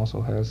 but it also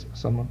has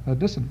some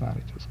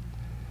disadvantages.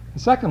 The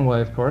second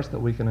way, of course, that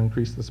we can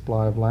increase the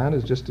supply of land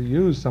is just to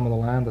use some of the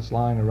land that's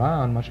lying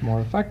around much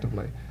more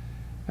effectively.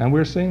 And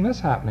we're seeing this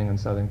happening in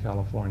Southern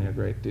California a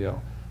great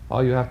deal.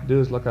 All you have to do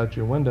is look out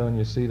your window and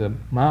you see the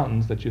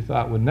mountains that you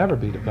thought would never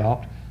be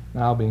developed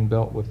now being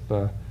built with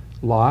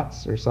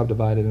lots or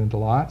subdivided into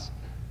lots.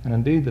 And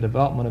indeed, the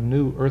development of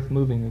new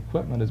earth-moving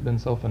equipment has been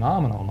so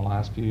phenomenal in the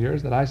last few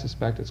years that I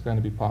suspect it's going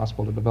to be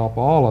possible to develop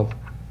all of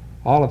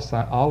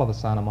the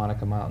Santa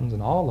Monica Mountains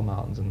and all the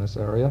mountains in this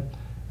area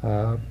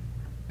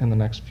in the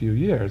next few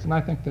years. And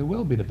I think they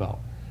will be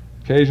developed.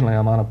 Occasionally,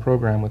 I'm on a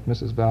program with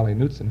Mrs. Valley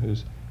Knutson,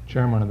 who's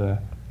chairman of the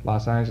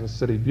Los Angeles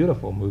City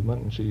Beautiful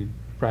movement, and she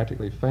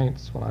practically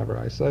faints whenever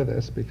I say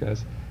this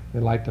because they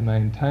like to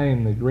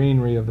maintain the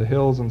greenery of the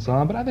hills and so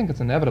on, but I think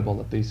it's inevitable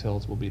that these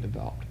hills will be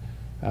developed.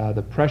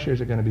 The pressures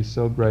are going to be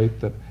so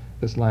great that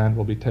this land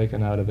will be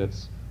taken out of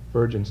its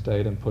virgin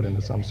state and put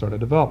into some sort of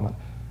development.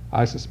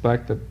 I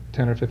suspect that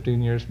 10 or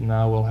 15 years from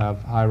now we'll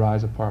have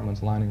high-rise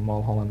apartments lining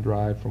Mulholland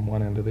Drive from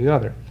one end to the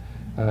other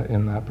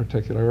in that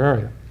particular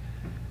area.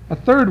 A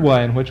third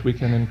way in which we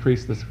can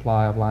increase the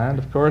supply of land,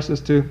 of course,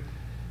 is to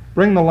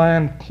bring the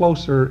land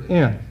closer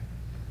in.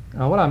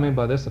 Now, what I mean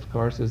by this, of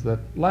course, is that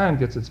land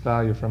gets its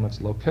value from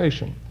its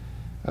location.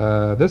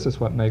 This is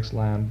what makes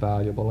land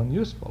valuable and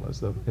useful,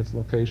 is its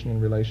location in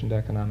relation to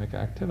economic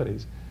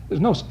activities. There's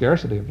no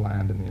scarcity of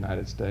land in the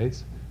United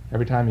States.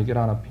 Every time you get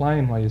on a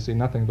plane, you see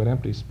nothing but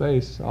empty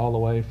space all the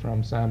way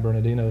from San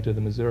Bernardino to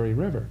the Missouri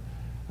River.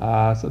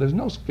 So there's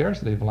no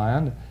scarcity of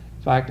land.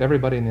 In fact,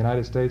 everybody in the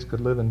United States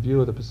could live in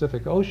view of the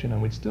Pacific Ocean,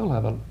 and we'd still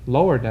have a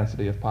lower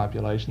density of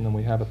population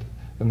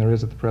than there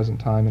is at the present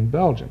time in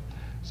Belgium.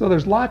 So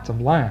there's lots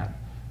of land.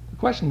 The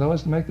question, though,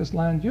 is to make this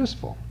land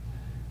useful.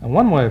 And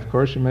one way, of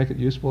course, you make it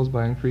useful is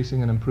by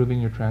increasing and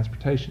improving your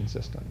transportation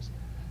systems.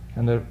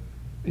 And the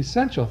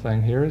essential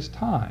thing here is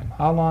time.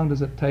 How long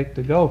does it take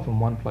to go from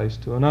one place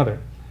to another?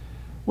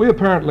 We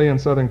apparently in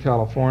Southern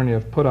California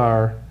have put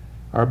our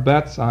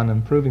bets on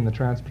improving the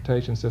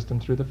transportation system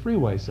through the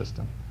freeway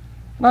system.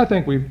 And I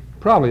think we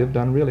probably have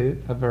done really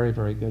a very,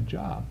 very good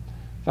job.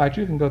 In fact,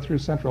 you can go through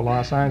central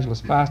Los Angeles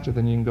faster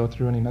than you can go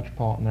through any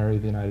metropolitan area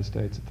of the United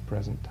States at the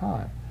present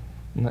time.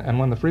 And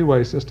when the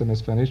freeway system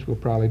is finished, we'll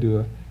probably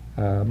do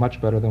much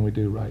better than we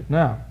do right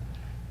now.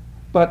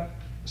 But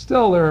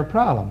still there are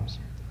problems.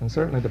 And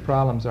certainly the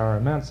problems are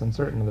immense in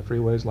certain of the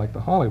freeways like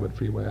the Hollywood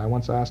Freeway. I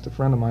once asked a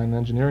friend of mine in the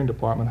engineering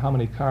department how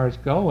many cars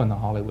go in the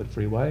Hollywood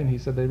Freeway, and he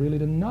said they really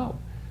didn't know,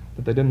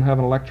 that they didn't have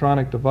an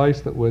electronic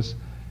device that was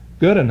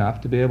good enough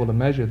to be able to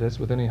measure this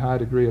with any high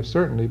degree of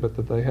certainty, but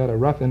that they had a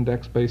rough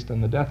index based on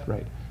the death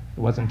rate. It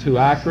wasn't too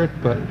accurate,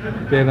 but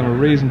gave them a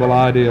reasonable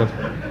idea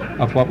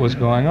of what was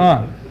going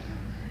on.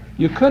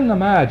 You couldn't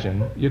imagine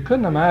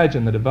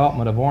the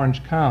development of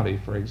Orange County,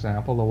 for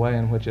example, the way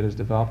in which it is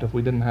developed, if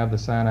we didn't have the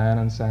Santa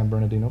Ana and San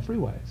Bernardino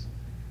freeways.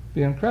 It'd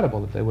be incredible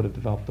that they would have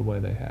developed the way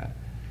they had.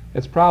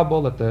 It's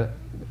probable that the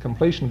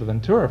completion of the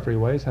Ventura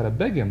freeways had a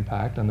big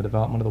impact on the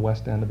development of the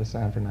west end of the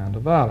San Fernando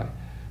Valley.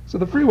 So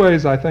the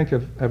freeways, I think,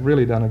 have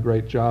really done a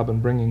great job in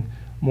bringing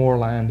more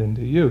land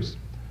into use.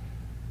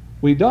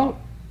 We don't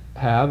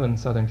have in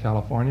Southern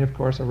California, of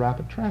course, a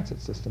rapid transit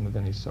system of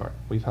any sort.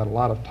 We've had a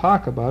lot of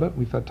talk about it.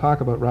 We've had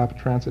talk about rapid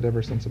transit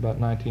ever since about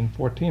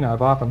 1914.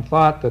 I've often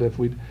thought that if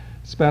we'd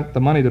spent the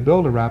money to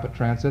build a rapid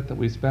transit that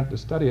we spent to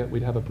study it,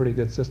 we'd have a pretty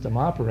good system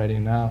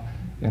operating now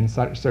in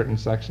certain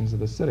sections of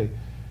the city.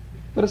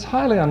 But it's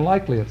highly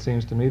unlikely, it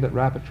seems to me, that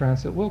rapid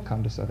transit will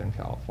come to Southern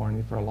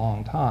California for a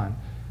long time.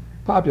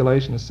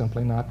 Population is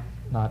simply not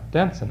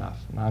dense enough.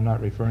 And I'm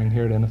not referring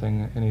here to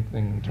anything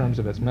in terms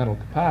of its mental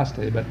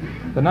capacity, but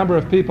the number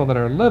of people that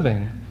are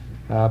living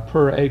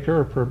per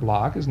acre or per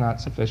block is not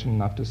sufficient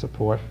enough to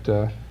support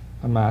a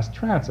mass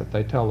transit.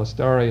 They tell the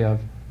story of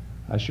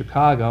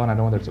Chicago, and I don't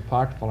know whether it's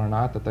apocryphal or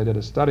not, that they did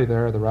a study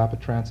there of the rapid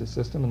transit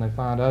system, and they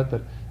found out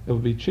that it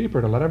would be cheaper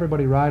to let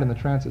everybody ride in the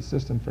transit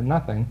system for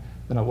nothing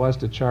than it was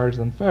to charge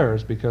them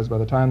fares, because by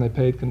the time they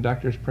paid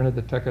conductors, printed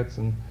the tickets,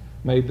 and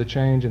made the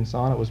change and so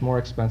on, it was more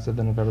expensive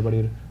than if everybody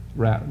had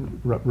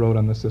rode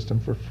on the system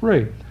for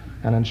free.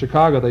 And in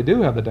Chicago, they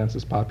do have the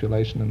densest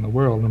population in the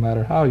world, no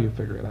matter how you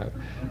figure it out.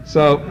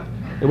 So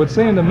it would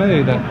seem to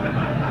me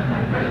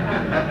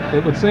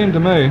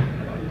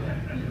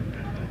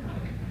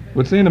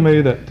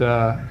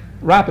that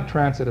rapid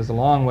transit is a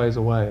long ways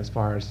away as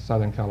far as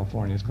Southern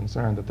California is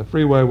concerned, that the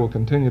freeway will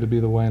continue to be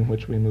the way in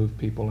which we move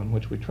people, in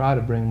which we try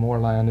to bring more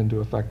land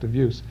into effective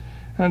use.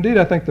 And indeed,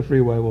 I think the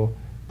freeway will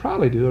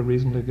probably do a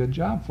reasonably good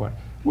job for it.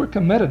 We're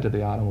committed to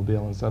the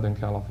automobile in Southern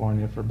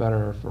California, for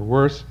better or for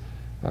worse.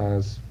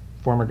 As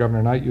former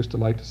Governor Knight used to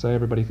like to say,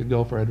 everybody could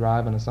go for a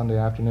drive on a Sunday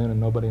afternoon and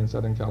nobody in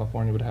Southern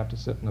California would have to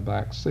sit in the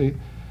back seat.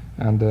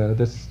 And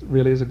this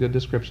really is a good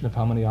description of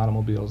how many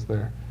automobiles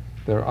there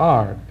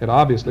are. It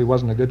obviously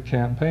wasn't a good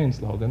campaign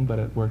slogan, but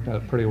it worked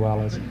out pretty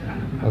well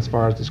as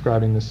far as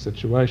describing this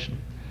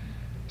situation.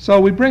 So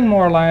we bring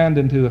more land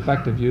into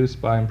effective use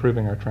by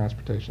improving our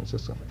transportation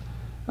system.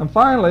 And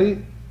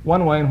finally,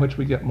 one way in which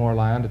we get more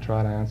land to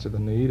try to answer the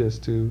need is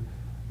to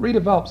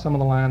redevelop some of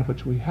the land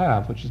which we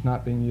have, which is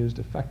not being used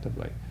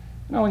effectively.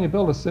 You know, when you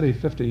build a city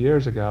 50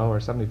 years ago or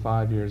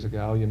 75 years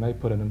ago, you may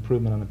put an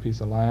improvement on a piece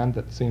of land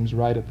that seems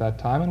right at that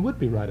time and would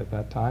be right at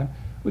that time,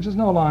 which is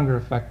no longer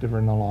effective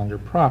or no longer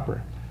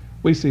proper.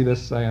 We see this,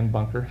 say, in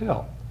Bunker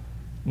Hill.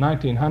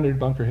 1900,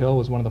 Bunker Hill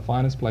was one of the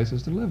finest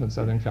places to live in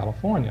Southern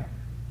California.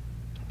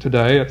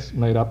 Today, it's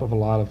made up of a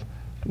lot of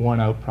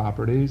worn-out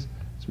properties.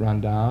 It's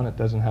run down. It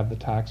doesn't have the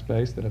tax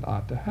base that it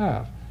ought to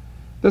have.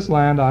 This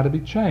land ought to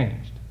be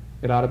changed.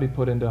 It ought to be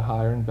put into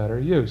higher and better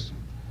use.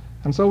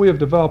 And so we have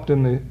developed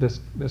in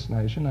this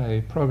nation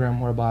a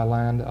program whereby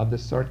land of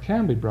this sort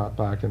can be brought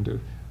back into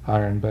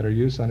higher and better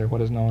use under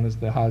what is known as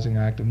the Housing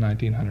Act of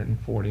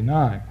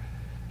 1949.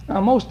 Now,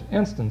 in most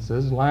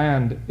instances,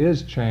 land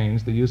is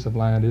changed, the use of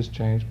land is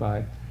changed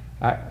by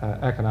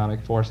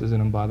economic forces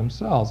in and by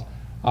themselves.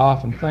 I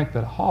often think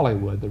that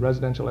Hollywood, the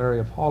residential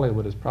area of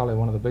Hollywood, is probably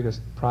one of the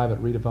biggest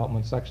private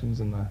redevelopment sections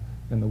in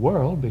the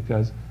world,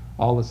 because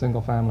all the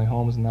single-family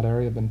homes in that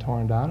area have been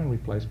torn down and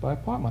replaced by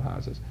apartment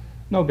houses.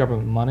 No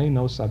government money,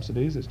 no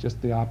subsidies, it's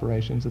just the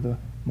operations of the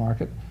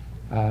market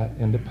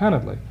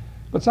independently.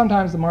 But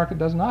sometimes the market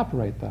doesn't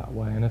operate that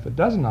way, and if it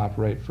doesn't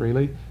operate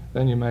freely,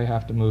 then you may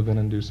have to move in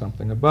and do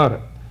something about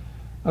it.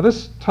 Now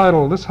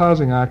this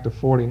Housing Act of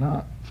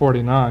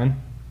 49,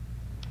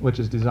 which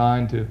is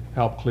designed to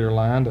help clear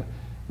land,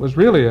 was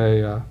really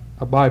a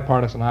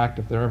bipartisan act,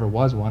 if there ever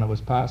was one. It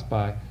was passed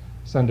by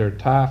Senator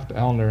Taft,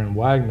 Elner, and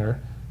Wagner.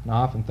 And I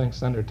often think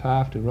Senator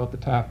Taft, who wrote the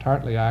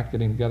Taft-Hartley Act,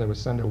 getting together with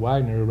Senator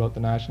Wagner, who wrote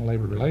the National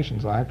Labor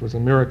Relations Act, was a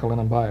miracle in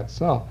and by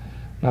itself.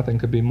 Nothing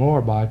could be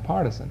more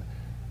bipartisan.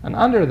 And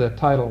under the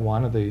Title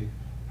I of the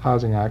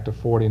Housing Act of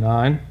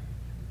 49,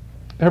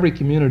 every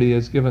community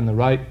is given the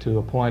right to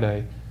appoint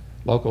a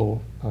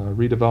local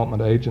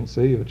redevelopment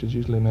agency, which is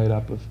usually made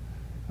up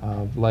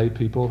of lay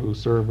people who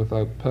serve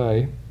without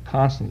pay.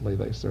 Constantly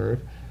they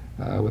serve.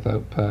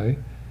 without pay.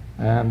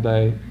 And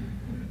they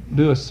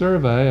do a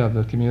survey of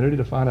the community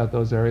to find out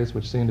those areas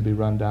which seem to be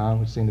run down,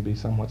 which seem to be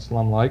somewhat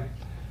slum-like,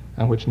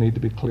 and which need to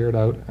be cleared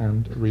out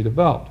and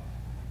redeveloped.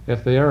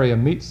 If the area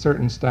meets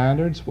certain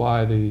standards,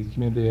 why the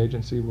community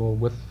agency will,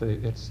 with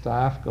its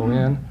staff, go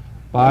in,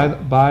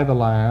 buy the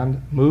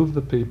land, move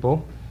the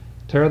people,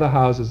 tear the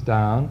houses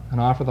down, and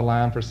offer the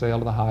land for sale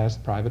to the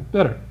highest private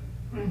bidder.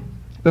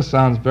 This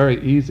sounds very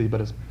easy,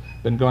 but it's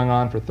been going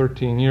on for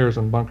 13 years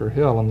in Bunker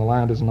Hill, and the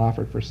land isn't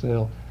offered for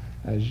sale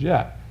as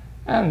yet.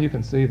 And you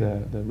can see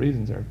the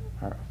reasons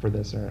for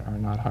this are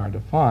not hard to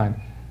find.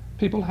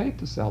 People hate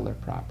to sell their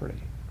property.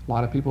 A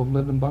lot of people have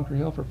lived in Bunker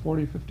Hill for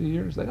 40, 50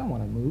 years. They don't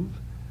want to move.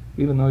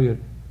 Even though you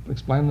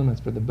explain to them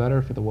it's for the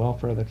better, for the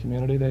welfare of the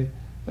community,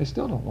 they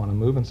still don't want to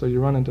move, and so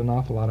you run into an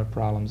awful lot of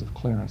problems of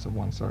clearance of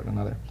one sort or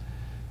another.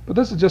 But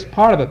this is just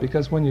part of it,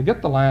 because when you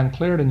get the land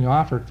cleared and you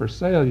offer it for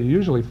sale, you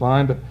usually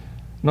find that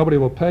nobody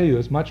will pay you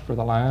as much for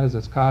the land as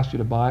it's cost you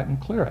to buy it and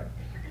clear it.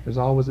 There's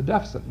always a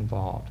deficit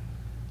involved.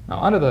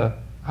 Now, under the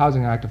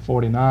Housing Act of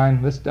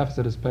 '49, this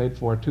deficit is paid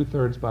for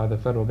 2/3 by the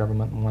federal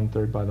government and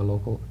 1/3 by the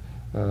local,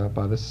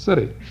 by the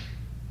city.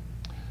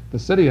 The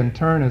city, in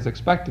turn, is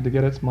expected to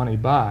get its money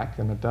back,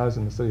 and it does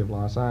in the city of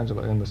Los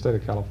Angeles, in the state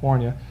of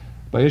California,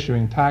 by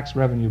issuing tax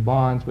revenue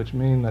bonds, which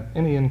mean that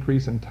any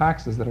increase in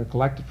taxes that are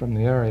collected from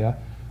the area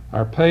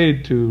are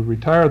paid to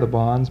retire the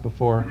bonds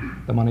before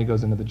the money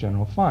goes into the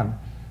general fund.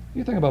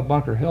 You think about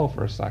Bunker Hill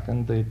for a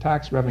second. The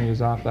tax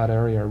revenues off that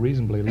area are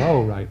reasonably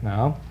low right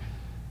now,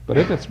 but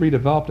if it's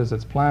redeveloped as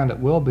it's planned, it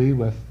will be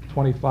with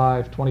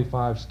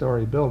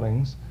 25-story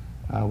buildings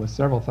with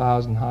several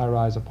thousand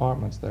high-rise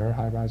apartments there,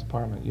 high-rise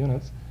apartment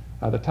units.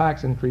 The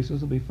tax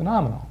increases will be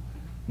phenomenal.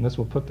 And this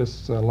will put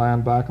this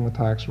land back in the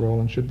tax roll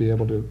and should be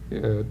able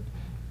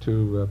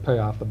to pay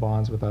off the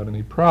bonds without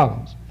any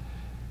problems.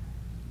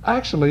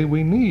 Actually,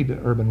 we need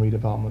urban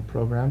redevelopment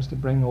programs to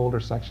bring older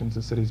sections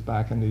of cities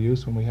back into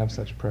use when we have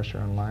such pressure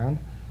on land.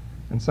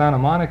 In Santa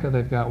Monica,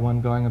 they've got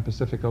one going in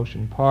Pacific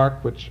Ocean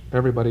Park, which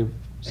everybody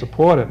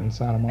supported in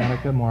Santa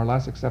Monica, more or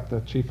less, except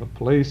the chief of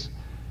police.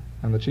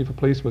 And the chief of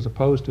police was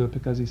opposed to it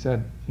because he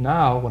said,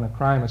 now, when a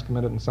crime is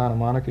committed in Santa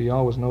Monica, he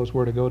always knows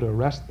where to go to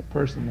arrest the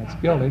person that's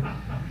guilty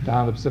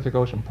down the Pacific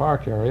Ocean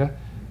Park area.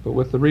 But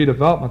with the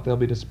redevelopment, they'll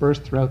be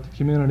dispersed throughout the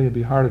community. It'll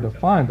be harder to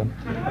find them.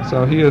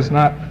 So he has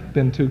not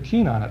been too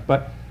keen on it.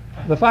 But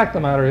the fact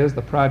of the matter is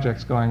the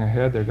project's going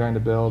ahead. They're going to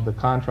build, the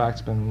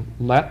contract's been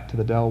let to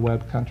the Del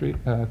Webb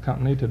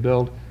company to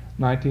build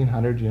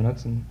 1,900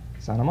 units in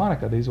Santa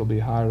Monica. These will be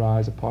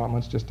high-rise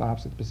apartments just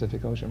opposite the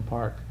Pacific Ocean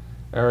Park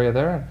area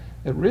there.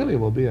 It really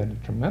will be a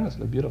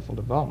tremendously beautiful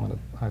development.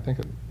 I think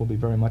it will be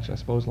very much, I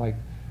suppose, like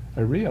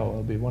a Rio.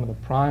 It'll be one of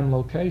the prime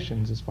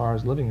locations as far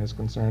as living is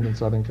concerned in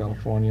Southern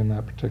California in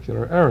that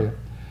particular area.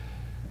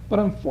 But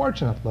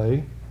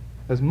unfortunately,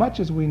 as much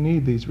as we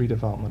need these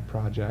redevelopment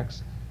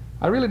projects,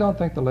 I really don't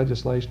think the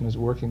legislation is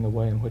working the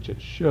way in which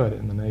it should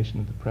in the nation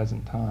at the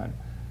present time.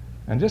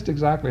 And just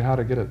exactly how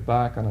to get it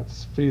back on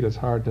its feet is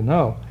hard to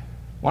know.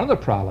 One of the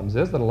problems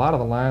is that a lot of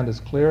the land is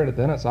cleared and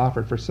then it's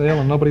offered for sale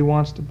and nobody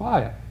wants to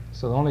buy it.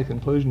 So the only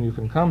conclusion you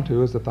can come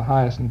to is that the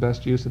highest and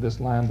best use of this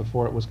land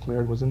before it was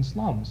cleared was in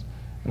slums.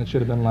 And it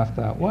should have been left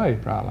that way,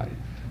 probably.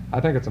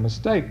 I think it's a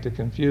mistake to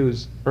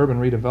confuse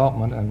urban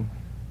redevelopment and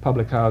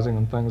public housing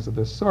and things of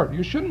this sort.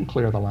 You shouldn't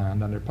clear the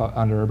land under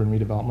urban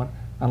redevelopment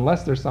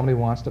unless there's somebody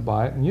who wants to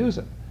buy it and use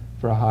it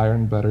for a higher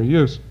and better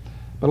use.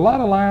 But a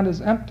lot of land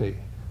is empty.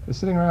 It's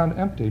sitting around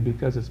empty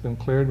because it's been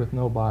cleared with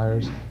no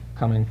buyers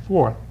coming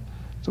forth.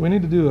 So we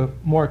need to do a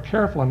more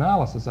careful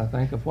analysis, I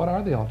think, of what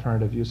are the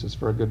alternative uses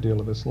for a good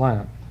deal of this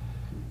land.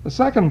 The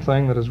second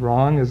thing that is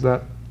wrong is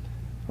that,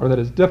 or that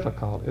is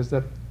difficult, is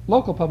that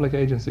local public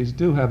agencies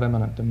do have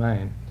eminent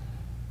domain.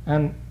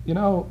 And, you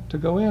know, to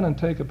go in and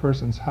take a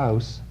person's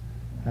house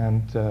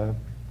and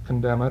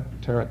condemn it,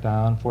 tear it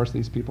down, force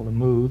these people to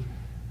move,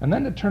 and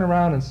then to turn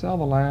around and sell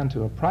the land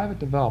to a private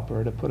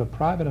developer to put a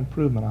private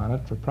improvement on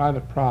it for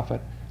private profit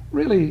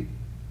really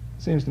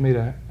seems to me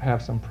to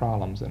have some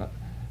problems in it.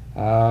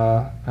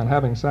 And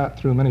having sat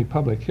through many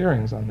public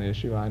hearings on the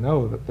issue, I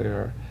know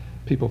that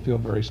people feel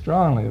very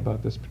strongly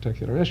about this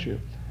particular issue.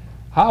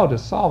 How to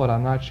solve it,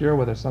 I'm not sure,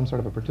 whether some sort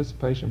of a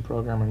participation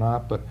program or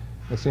not, but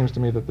it seems to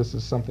me that this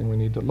is something we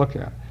need to look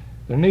at.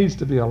 There needs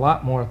to be a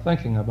lot more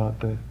thinking about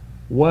the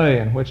way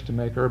in which to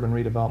make urban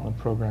redevelopment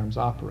programs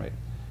operate.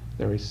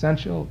 They're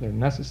essential, they're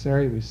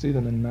necessary. We see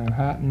them in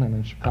Manhattan and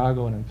in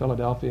Chicago and in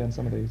Philadelphia and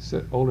some of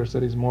the older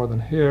cities more than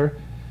here.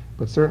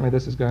 But certainly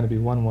this is going to be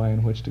one way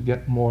in which to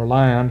get more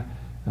land,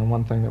 and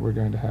one thing that we're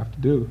going to have to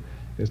do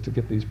is to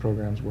get these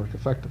programs work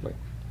effectively.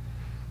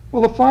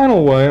 Well, the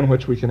final way in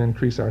which we can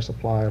increase our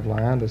supply of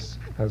land as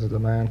the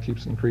demand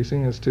keeps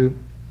increasing is to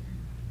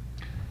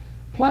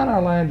plan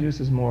our land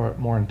uses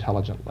more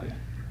intelligently,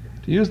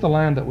 to use the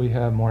land that we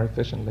have more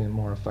efficiently and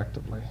more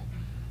effectively.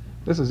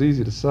 This is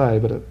easy to say,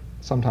 but it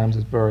sometimes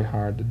is very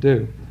hard to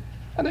do.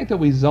 I think that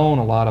we zone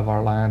a lot of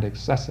our land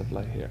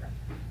excessively here.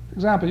 For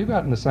example, you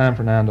got in the San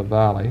Fernando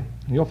Valley,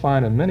 and you'll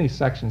find in many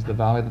sections of the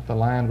valley that the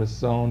land was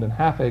zoned in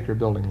half-acre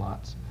building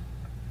lots.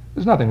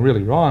 There's nothing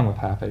really wrong with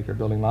half-acre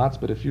building lots,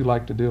 but if you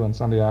like to do on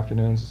Sunday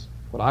afternoons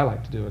what I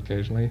like to do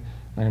occasionally,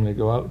 namely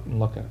go out and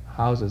look at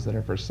houses that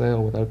are for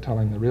sale without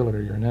telling the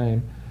realtor your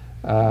name,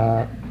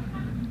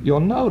 you'll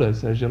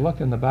notice as you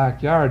look in the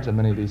backyards of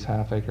many of these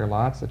half-acre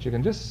lots that you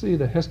can just see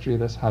the history of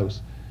this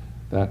house,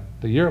 that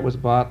the year it was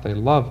bought, they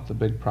loved the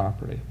big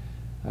property.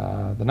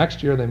 The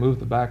next year, they moved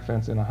the back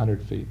fence in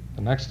 100 feet.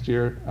 The next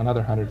year,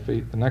 another 100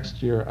 feet. The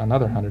next year,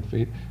 another 100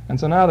 feet. And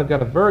so now they've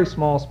got a very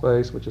small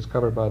space, which is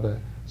covered by the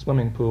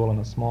swimming pool and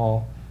a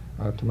small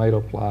tomato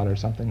plot or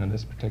something of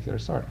this particular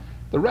sort.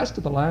 The rest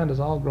of the land is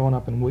all grown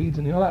up in weeds,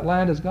 and you know that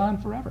land is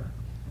gone forever.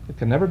 It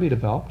can never be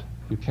developed.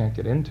 You can't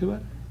get into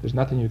it. There's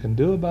nothing you can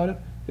do about it.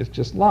 It's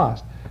just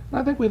lost. And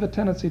I think we have a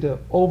tendency to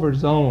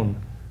overzone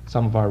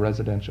some of our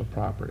residential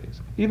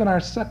properties, even our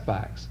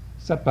setbacks.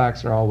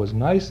 Setbacks are always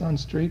nice on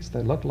streets,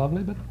 they look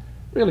lovely, but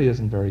really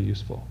isn't very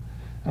useful.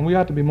 And we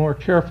ought to be more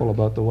careful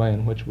about the way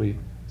in which we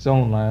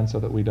zone land so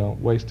that we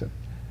don't waste it.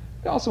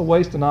 We also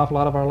waste an awful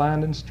lot of our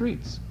land in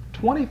streets.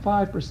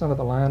 25% of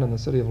the land in the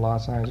city of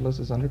Los Angeles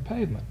is under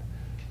pavement.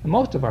 And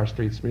most of our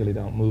streets really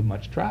don't move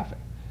much traffic.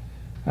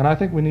 And I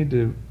think we need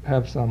to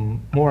have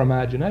some more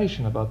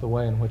imagination about the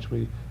way in which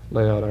we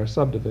lay out our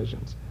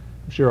subdivisions.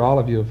 I'm sure all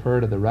of you have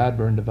heard of the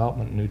Radburn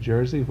development in New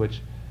Jersey,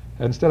 which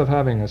instead of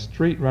having a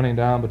street running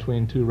down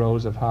between two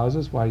rows of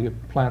houses, why you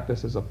plant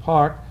this as a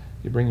park,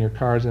 you bring your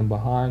cars in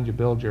behind, you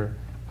build your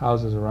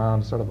houses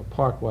around sort of a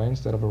parkway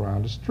instead of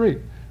around a street.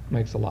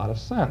 Makes a lot of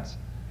sense.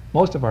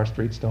 Most of our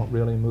streets don't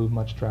really move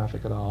much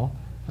traffic at all.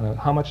 And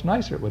how much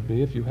nicer it would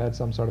be if you had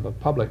some sort of a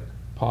public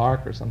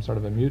park or some sort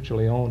of a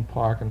mutually owned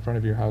park in front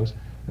of your house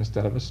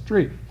instead of a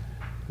street.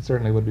 It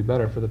certainly would be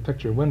better for the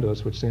picture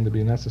windows, which seem to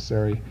be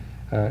necessary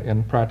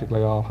in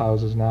practically all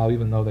houses now,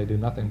 even though they do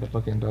nothing but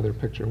look into other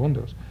picture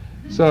windows.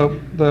 So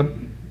it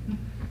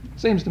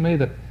seems to me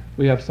that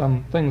we have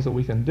some things that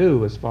we can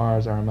do as far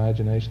as our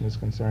imagination is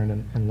concerned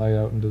in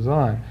layout and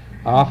design.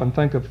 I often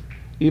think of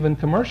even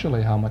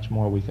commercially how much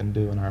more we can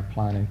do in our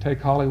planning.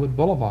 Take Hollywood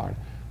Boulevard.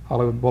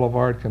 Hollywood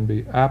Boulevard can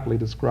be aptly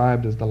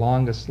described as the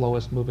longest,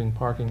 slowest moving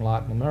parking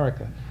lot in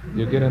America.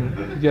 You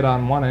get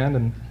on one end,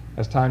 and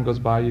as time goes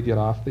by, you get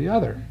off the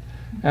other.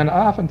 And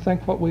I often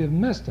think what we have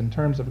missed in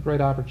terms of a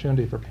great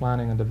opportunity for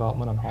planning and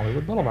development on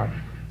Hollywood Boulevard.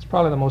 It's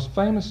probably the most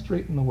famous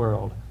street in the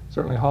world.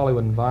 Certainly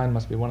Hollywood and Vine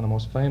must be one of the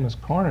most famous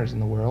corners in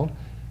the world.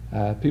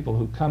 People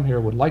who come here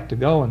would like to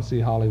go and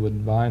see Hollywood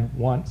and Vine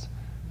once,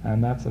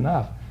 and that's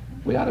enough.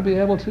 We ought to be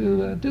able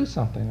to do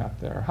something up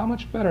there. How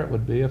much better it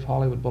would be if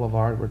Hollywood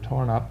Boulevard were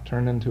torn up,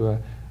 turned into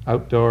an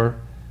outdoor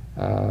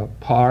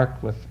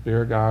park with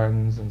beer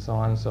gardens and so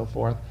on and so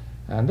forth.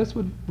 And this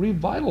would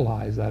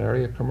revitalize that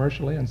area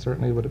commercially and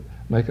certainly would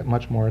make it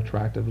much more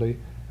attractive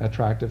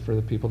for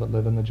the people that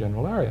live in the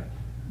general area.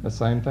 The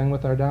same thing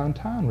with our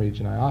downtown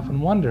region. I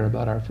often wonder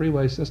about our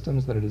freeway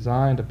systems that are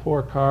designed to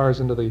pour cars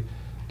into the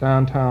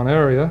downtown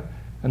area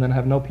and then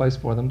have no place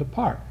for them to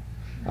park.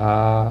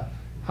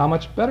 How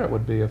much better it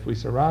would be if we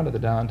surrounded the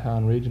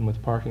downtown region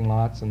with parking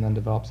lots and then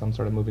developed some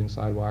sort of moving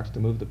sidewalks to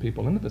move the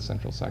people into the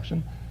central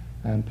section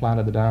and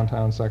planted the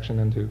downtown section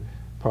into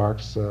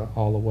parks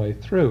all the way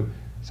through.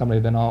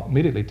 Somebody then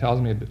immediately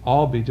tells me it'd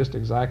all be just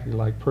exactly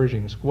like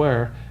Pershing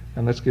Square,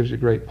 and this gives you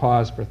great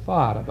pause for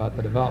thought about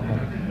the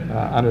development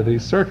under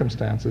these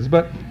circumstances.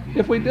 But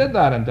if we did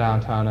that in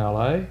downtown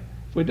LA,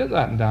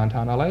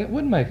 it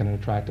would make it an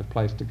attractive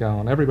place to go.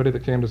 And everybody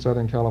that came to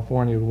Southern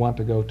California would want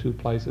to go two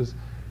places.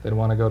 They'd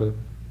want to go to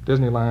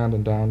Disneyland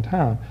and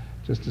downtown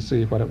just to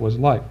see what it was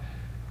like.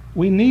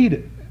 We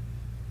need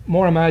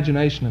more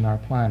imagination in our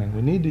planning.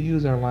 We need to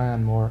use our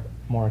land more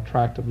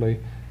attractively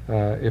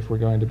if we're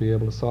going to be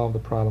able to solve the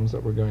problems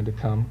that we're going to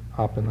come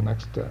up in the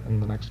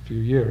next few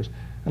years.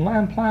 And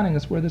land planning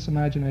is where this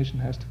imagination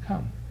has to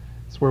come.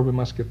 It's where we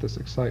must get this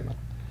excitement.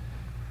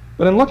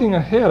 But in looking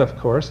ahead, of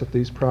course, at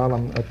these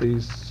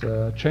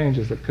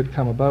changes that could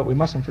come about, we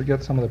mustn't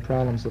forget some of the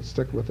problems that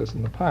stick with us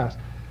in the past.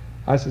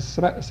 I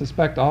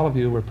suspect all of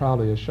you were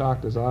probably as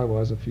shocked as I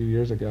was a few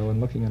years ago in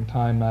looking in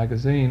Time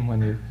magazine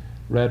when you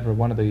read where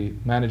one of the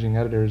managing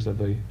editors of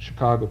the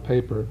Chicago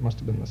paper, it must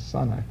have been the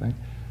Sun, I think,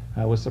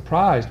 was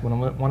surprised when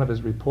one of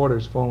his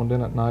reporters phoned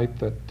in at night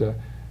that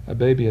a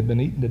baby had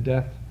been eaten to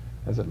death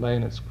as it lay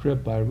in its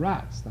crib by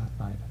rats that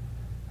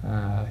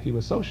night. He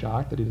was so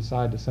shocked that he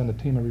decided to send a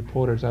team of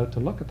reporters out to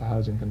look at the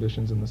housing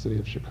conditions in the city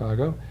of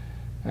Chicago.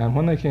 And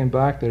when they came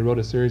back, they wrote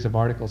a series of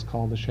articles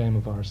called The Shame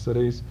of Our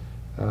Cities,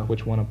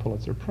 which won a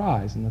Pulitzer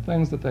Prize. And the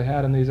things that they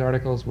had in these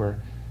articles were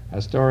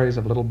stories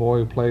of a little boy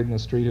who played in the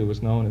street who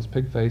was known as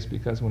Pigface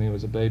because when he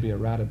was a baby a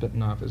rat had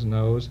bitten off his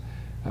nose,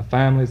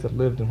 families that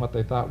lived in what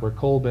they thought were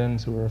coal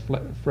bins who were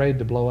afraid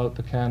to blow out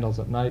the candles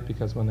at night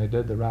because when they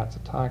did the rats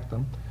attacked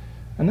them.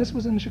 And this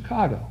was in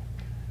Chicago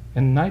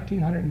in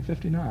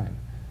 1959,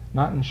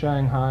 not in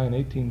Shanghai in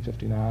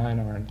 1859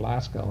 or in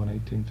Glasgow in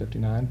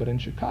 1859, but in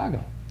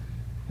Chicago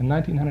in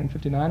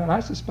 1959. And I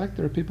suspect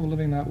there are people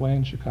living that way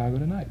in Chicago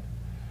tonight.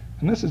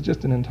 And this is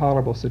just an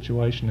intolerable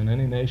situation in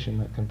any nation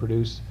that can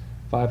produce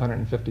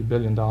 $550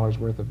 billion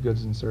worth of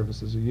goods and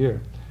services a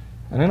year.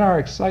 And in our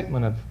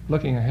excitement of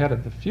looking ahead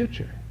at the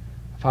future,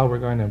 how we're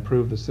going to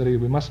improve the city,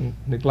 we mustn't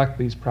neglect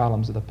these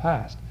problems of the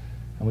past.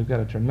 And we've got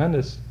a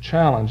tremendous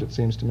challenge, it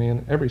seems to me,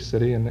 in every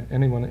city and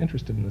anyone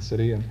interested in the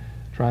city in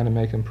trying to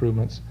make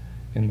improvements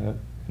in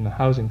the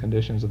housing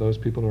conditions of those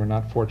people who are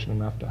not fortunate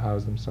enough to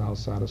house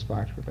themselves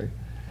satisfactorily.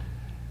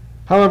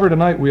 However,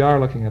 tonight we are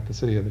looking at the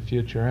city of the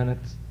future, and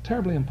it's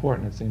terribly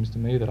important, it seems to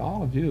me, that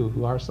all of you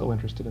who are so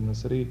interested in the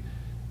city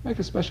make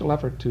a special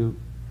effort to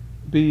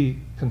be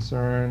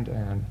concerned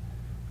and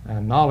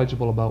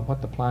knowledgeable about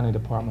what the planning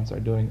departments are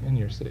doing in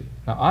your city.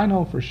 Now, I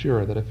know for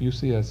sure that if you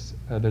see there's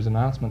an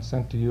announcement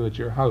sent to you at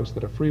your house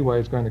that a freeway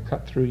is going to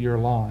cut through your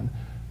lawn,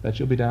 that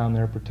you'll be down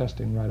there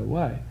protesting right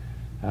away.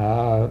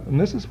 And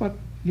this is what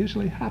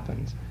usually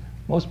happens.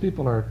 Most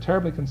people are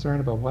terribly concerned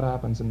about what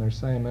happens in their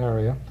same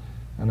area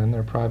and in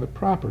their private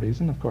properties,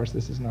 and of course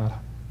this is not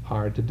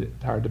hard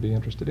to be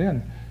interested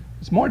in.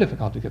 It's more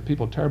difficult to get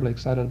people terribly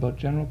excited about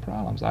general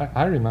problems.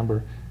 I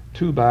remember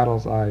 2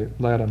 battles I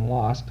led and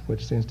lost,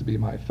 which seems to be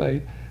my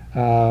fate.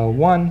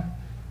 One,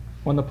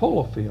 when the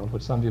polo field,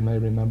 which some of you may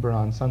remember,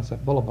 on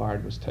Sunset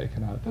Boulevard was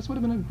taken out. This would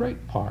have been a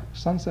great park.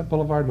 Sunset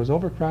Boulevard was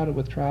overcrowded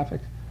with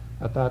traffic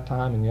at that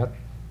time, and yet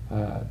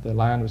the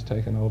land was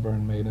taken over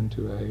and made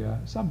into a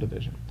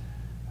subdivision.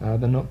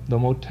 The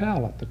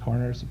motel at the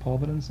corner of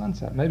Sepulveda and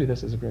Sunset. Maybe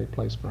this is a great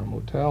place for a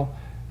motel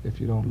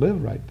if you don't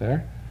live right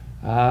there.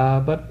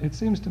 But it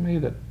seems to me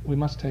that we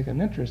must take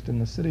an interest in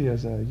the city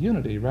as a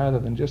unity rather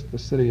than just the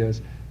city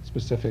as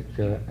specific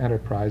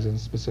enterprises and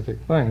specific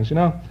things. You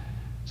know,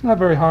 it's not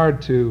very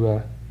hard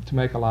to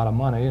make a lot of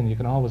money, and you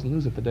can always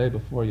lose it the day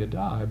before you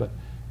die. But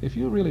if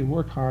you really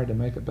work hard to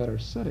make a better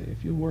city,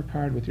 if you work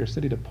hard with your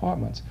city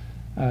departments,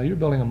 you're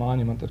building a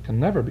monument that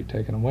can never be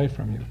taken away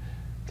from you.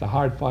 It's a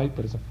hard fight,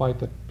 but it's a fight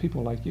that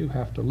people like you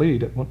have to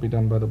lead. It won't be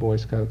done by the Boy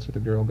Scouts or the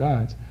Girl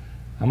Guides.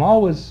 I'm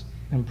always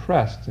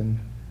impressed in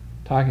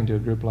talking to a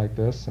group like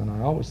this, and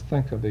I always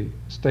think of the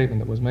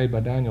statement that was made by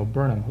Daniel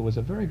Burnham, who was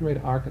a very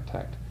great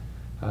architect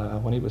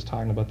when he was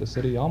talking about the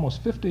city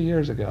almost 50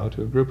 years ago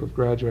to a group of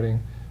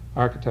graduating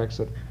architects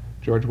at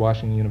George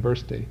Washington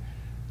University.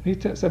 He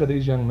said to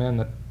these young men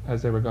that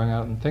as they were going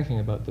out and thinking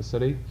about the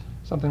city,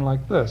 something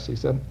like this. He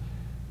said,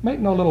 "Make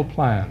no little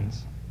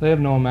plans. They have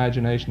no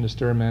imagination to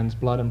stir men's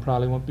blood and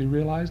probably won't be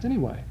realized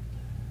anyway.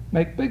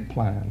 Make big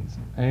plans.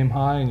 Aim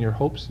high in your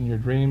hopes and your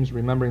dreams,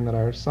 remembering that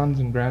our sons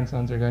and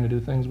grandsons are going to do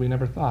things we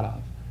never thought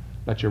of.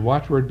 Let your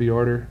watchword be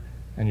order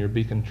and your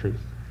beacon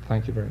truth."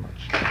 Thank you very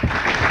much.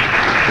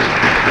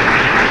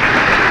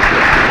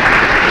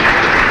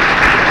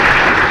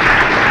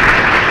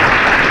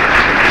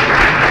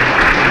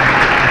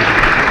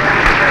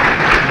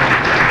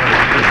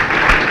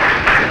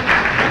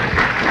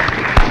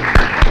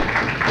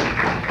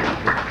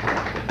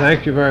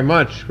 Thank you very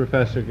much,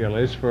 Professor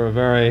Gillies, for a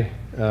very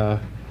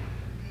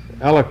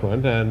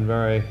eloquent and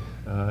very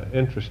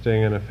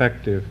interesting and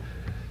effective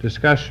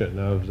discussion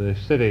of the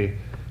city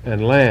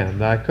and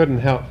land. I couldn't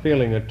help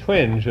feeling a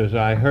twinge as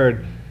I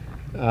heard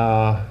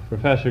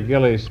Professor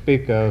Gillies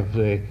speak of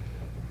the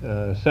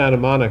Santa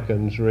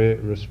Monicans'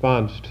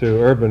 response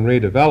to urban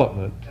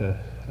redevelopment.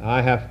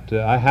 I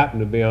happen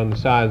to be on the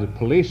side of the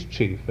police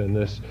chief in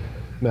this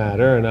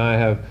matter, and I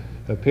have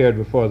appeared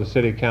before the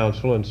City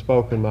Council and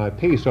spoken my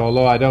piece,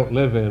 although I don't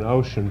live in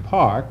Ocean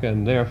Park,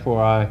 and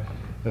therefore I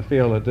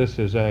feel that this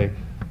is a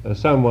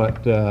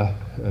somewhat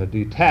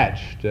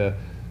detached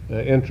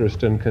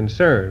interest and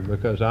concern,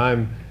 because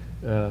I'm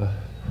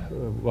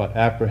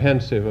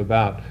apprehensive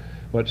about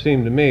what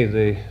seemed to me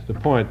the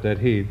point that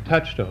he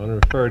touched on,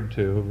 referred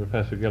to,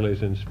 Professor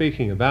Gillies, in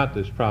speaking about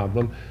this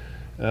problem,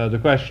 the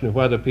question of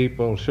whether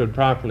people should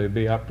properly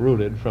be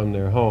uprooted from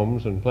their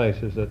homes and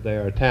places that they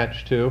are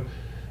attached to,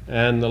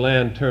 and the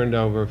land turned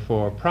over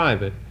for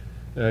private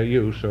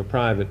use or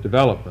private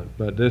development.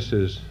 But this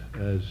is,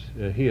 as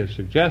he has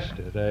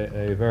suggested,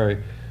 a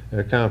very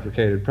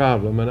complicated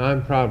problem, and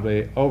I'm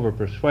probably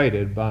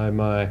over-persuaded by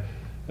my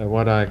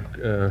what I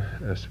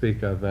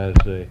speak of as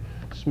the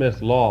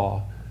Smith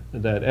law,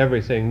 that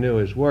everything new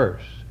is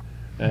worse.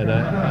 And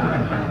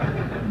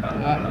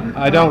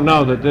I don't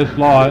know that this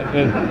law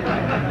is...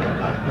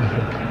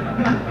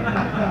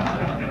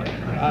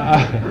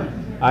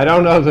 I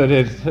don't know that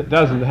it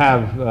doesn't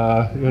have,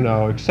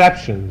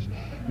 exceptions,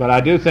 but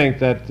I do think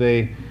that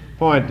the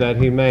point that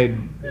he made,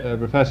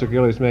 Professor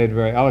Gillies made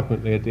very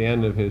eloquently at the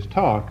end of his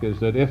talk, is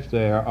that if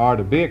there are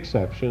to be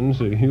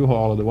exceptions, you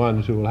all are the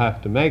ones who will have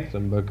to make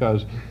them,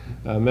 because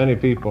many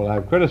people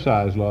have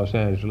criticized Los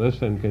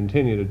Angeles and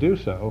continue to do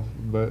so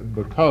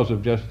because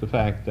of just the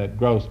fact that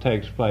growth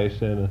takes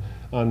place in an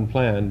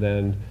unplanned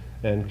and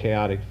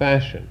chaotic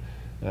fashion.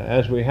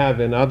 As we have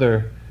in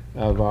other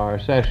of our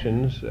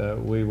sessions,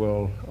 we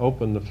will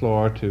open the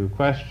floor to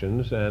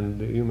questions, and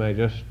you may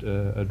just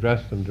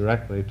address them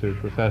directly to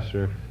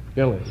Professor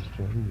Gillies.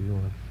 Jim, do you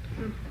want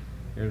to?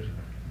 Here's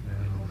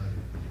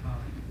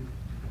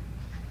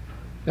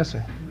Yes,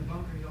 sir.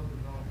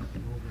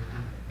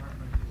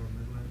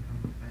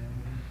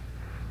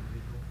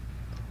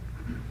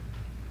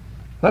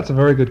 That's a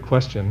very good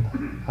question.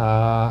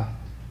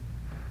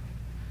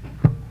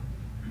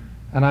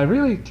 And I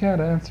really can't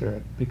answer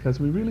it because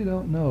we really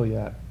don't know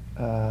yet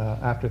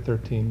after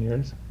 13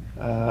 years.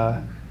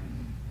 The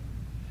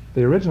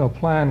original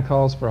plan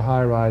calls for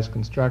high-rise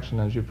construction.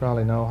 As you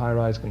probably know,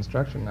 high-rise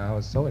construction now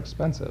is so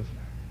expensive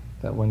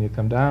that when you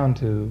come down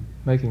to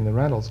making the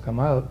rentals come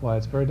out, why,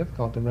 it's very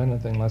difficult to rent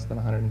anything less than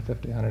 $150,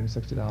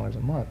 $160 a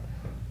month.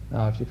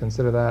 Now, if you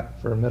consider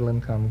that for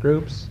middle-income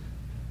groups,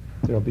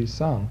 there'll be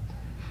some.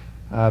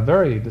 A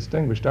very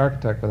distinguished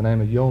architect by the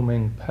name of Yo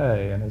Ming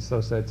Pei and his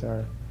associates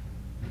are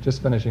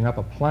just finishing up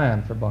a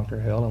plan for Bunker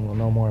Hill, and we'll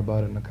know more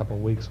about it in a couple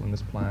of weeks when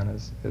this plan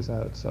is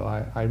out. So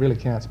I really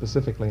can't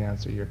specifically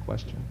answer your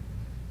question.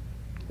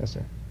 Yes,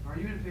 sir. Are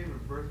you in favor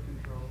of birth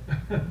control?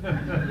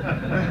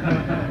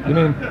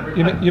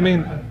 You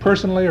mean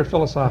personally or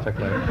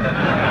philosophically?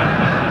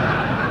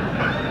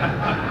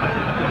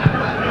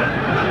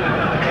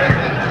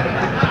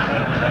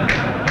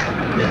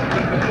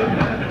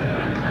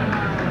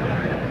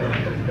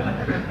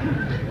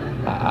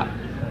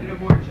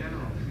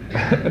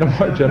 In a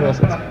more general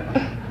sense.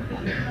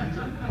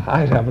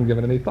 I haven't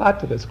given any thought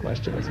to this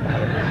question, as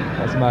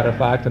a matter of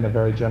fact, in a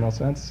very general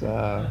sense.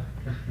 I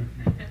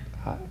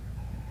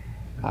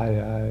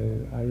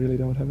really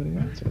don't have any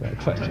answer to that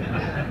question.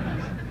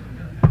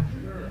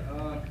 Sir,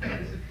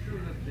 is it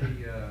true that the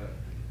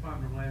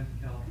Department of Lands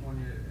in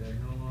California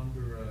no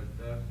longer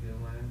does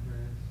give land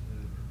grants to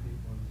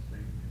people in the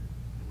state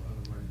who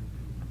otherwise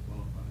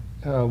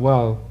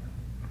qualify?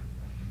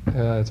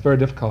 It's very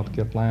difficult to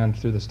get land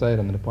through the state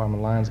and the Department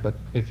of Lands, but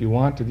if you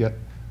want to get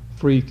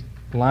free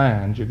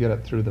land, you get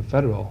it through the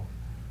federal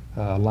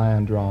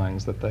land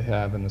drawings that they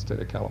have in the state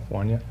of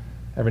California.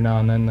 Every now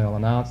and then they'll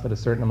announce that a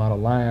certain amount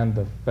of land,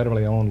 the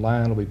federally owned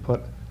land, will be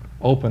put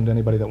open to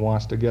anybody that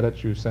wants to get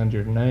it. You send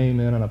your name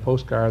in on a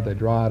postcard, they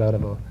draw it out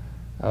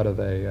of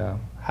a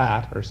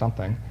hat or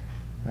something,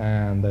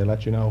 and they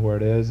let you know where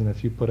it is, and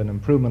if you put an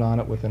improvement on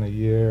it within a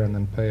year and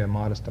then pay a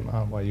modest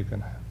amount, well, you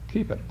can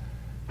keep it.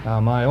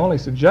 My only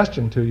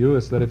suggestion to you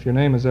is that if your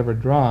name is ever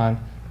drawn,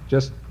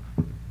 just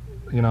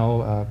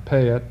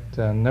pay it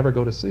and never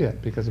go to see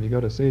it, because if you go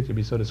to see it, you'll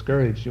be so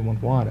discouraged you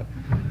won't want it.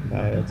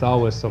 It's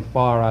always so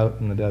far out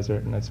in the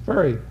desert, and it's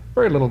very,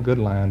 very little good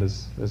land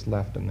is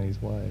left in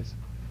these ways,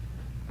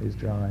 these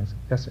drawings.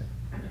 Yes, sir.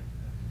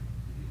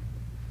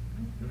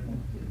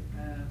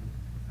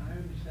 I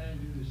understand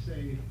you to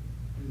say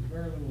there's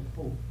very little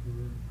hope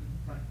for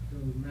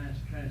practical mass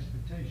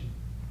transportation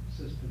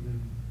system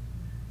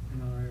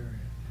in our area.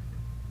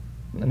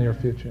 In the near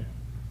future.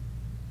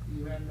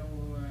 You have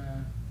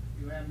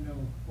no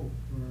hope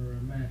for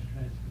mass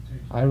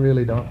transportation. I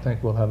really don't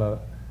think we'll have a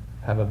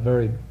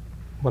very,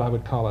 what I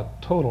would call a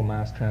total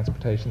mass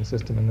transportation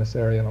system in this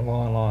area in a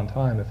long, long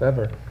time, if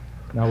ever.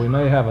 Now, we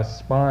may have a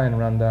spine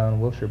run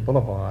down Wilshire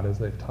Boulevard, as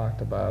they've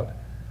talked about,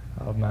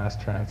 of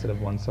mass transit of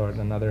one sort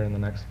and another in the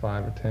next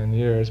 5 or 10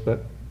 years,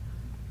 but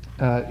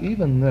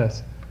even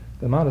this,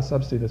 the amount of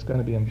subsidy that's going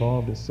to be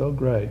involved is so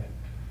great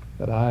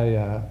that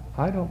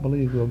I don't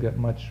believe we'll get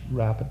much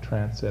rapid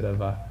transit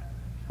of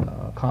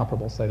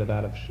comparable, say, to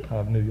that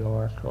of New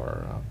York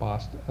or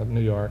Boston, of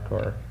New York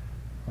or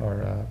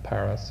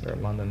Paris or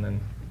London, and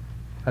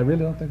I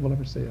really don't think we'll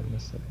ever see it in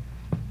this city.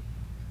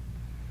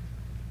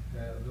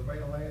 The way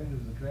the land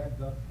is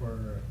grabbed up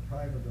for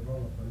private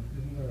development,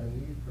 isn't there a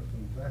need for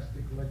some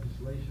drastic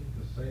legislation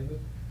to save it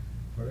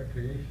for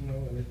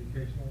recreational and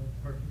educational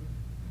purposes?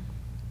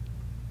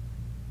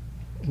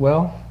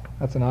 Well,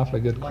 that's an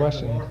awfully good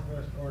question. Like the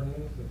Northwest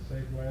Ordinance that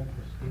saved land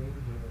for schools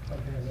or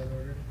something of that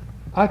order?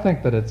 I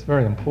think that it's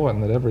very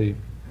important that every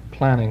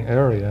planning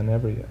area and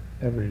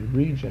every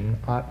region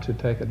ought to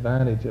take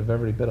advantage of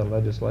every bit of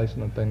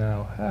legislation that they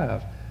now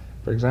have.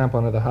 For example,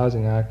 under the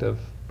Housing Act of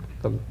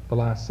the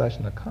last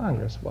session of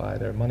Congress, why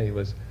their money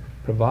was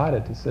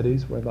provided to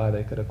cities whereby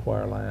they could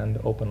acquire land,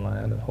 open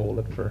land, and hold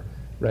it for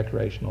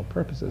recreational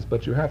purposes.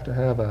 But you have to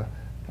have a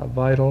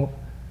vital,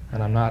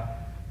 and I'm not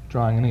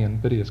drawing any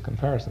invidious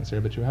comparisons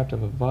here, but you have to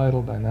have a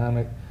vital,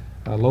 dynamic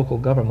local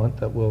government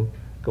that will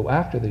go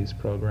after these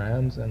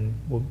programs and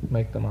will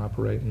make them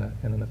operate in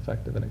an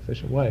effective and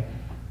efficient way.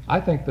 I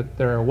think that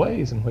there are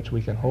ways in which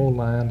we can hold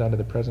land under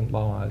the present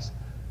laws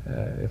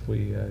if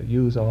we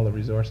use all the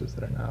resources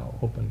that are now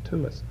open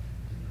to us.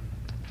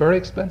 Very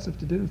expensive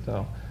to do,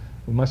 though.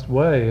 We must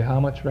weigh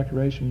how much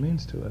recreation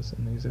means to us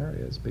in these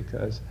areas,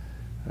 because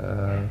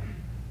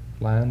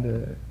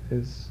land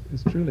is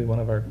truly one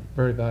of our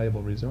very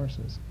valuable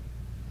resources.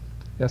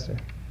 Yes, sir.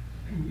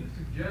 You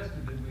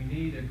suggested that we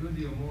need a good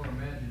deal more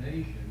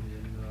imagination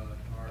in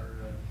our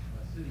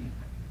city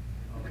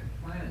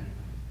planning.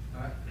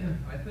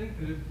 I think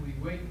that if we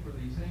wait for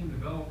the same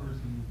developers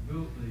who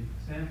built the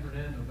San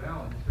Fernando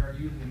Valley to start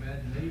using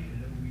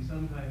imagination, it will be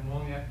sometime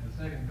long after the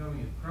second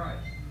coming of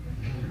Christ.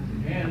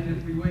 And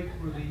if we wait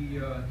for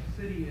the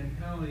city and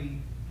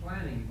county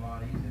planning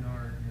bodies in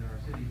our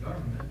city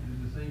government to do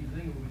the same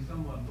thing, it will be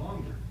somewhat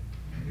longer.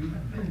 Do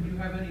you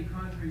have any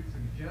concrete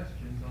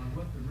suggestions on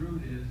what the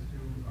route is to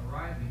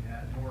arriving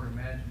at more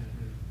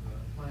imaginative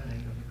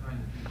planning of the kind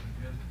that you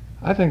suggested?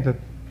 I think that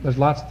there's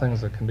lots of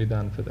things that can be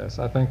done for this.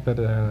 I think that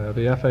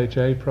the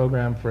FHA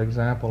program, for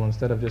example,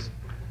 instead of just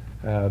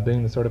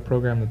being the sort of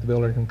program that the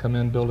builder can come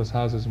in, build his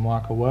houses and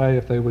walk away.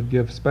 If they would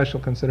give special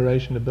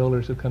consideration to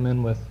builders who come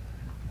in with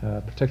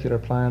particular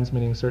plans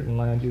meeting certain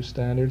land use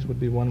standards would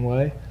be one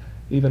way.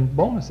 Even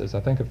bonuses. I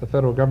think if the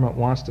federal government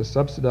wants to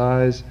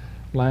subsidize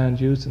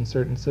land use in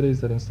certain cities,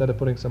 that instead of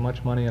putting so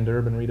much money into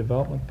urban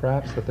redevelopment,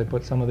 perhaps that they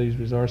put some of these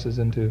resources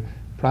into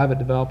private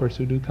developers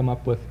who do come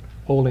up with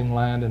holding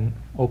land in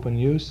open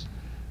use.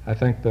 I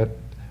think that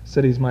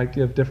cities might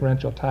give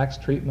differential tax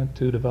treatment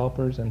to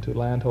developers and to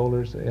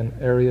landholders in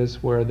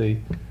areas where the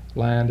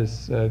land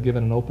is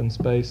given an open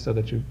space, so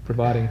that you're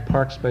providing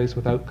park space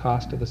without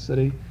cost to the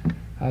city.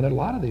 There are a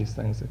lot of these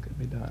things that could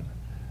be done.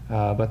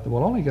 But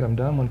we'll only get them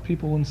done when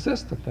people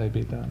insist that they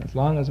be done. As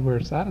long as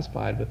we're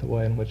satisfied with the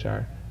way in which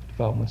our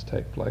developments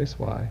take place,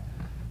 why,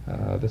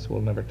 this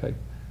will never get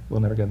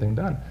anything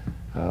done.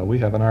 We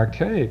have an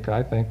archaic,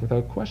 I think,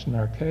 without question,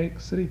 archaic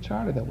city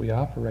charter that we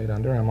operate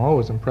under. I'm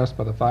always impressed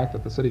by the fact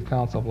that the City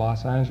Council of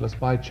Los Angeles,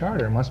 by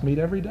charter, must meet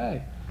every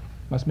day,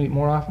 must meet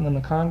more often than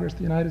the Congress of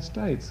the United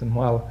States. And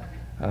while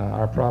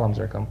our problems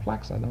are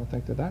complex, I don't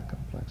think they're that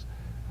complex.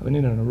 We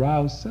need an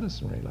aroused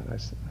citizenry, like I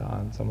said,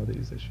 on some of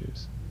these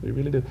issues. We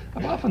really do.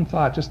 I've often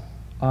thought, just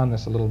on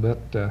this a little bit,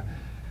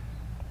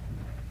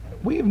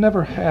 we've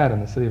never had in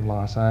the city of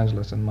Los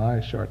Angeles, in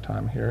my short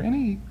time here,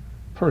 any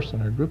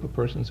person or group of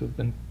persons who've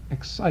been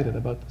excited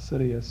about the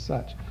city as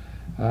such.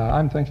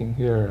 I'm thinking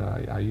here,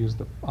 I use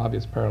the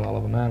obvious parallel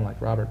of a man like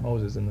Robert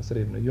Moses in the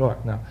city of New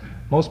York. Now,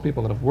 most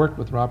people that have worked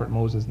with Robert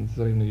Moses in the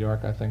city of New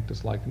York, I think,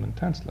 dislike him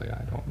intensely.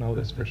 I don't know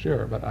this for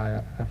sure, but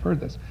I've heard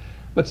this.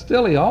 But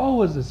still, he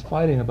always is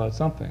fighting about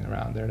something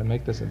around there to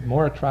make this a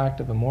more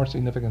attractive, a more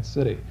significant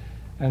city.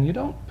 And you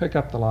don't pick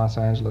up the Los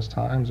Angeles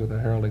Times or the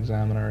Herald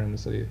Examiner in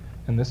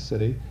this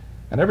city,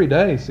 and every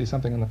day see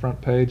something on the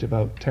front page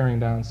about tearing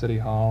down City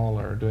Hall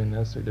or doing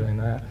this or doing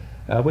that,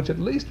 which at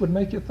least would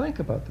make you think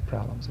about the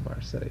problems of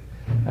our city.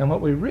 And what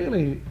we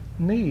really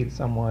need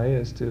some way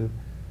is to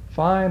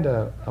find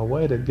a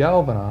way to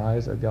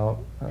galvanize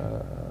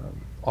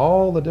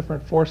all the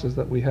different forces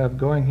that we have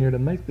going here to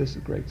make this a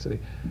great city.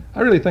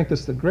 I really think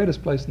this is the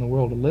greatest place in the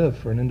world to live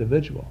for an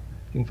individual.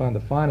 You can find the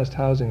finest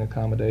housing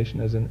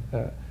accommodation as in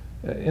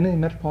any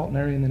metropolitan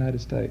area in the United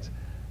States.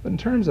 But in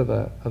terms of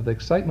the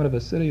excitement of a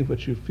city,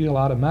 which you feel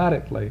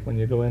automatically when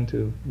you go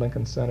into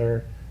Lincoln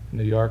Center,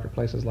 New York, or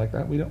places like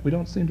that, we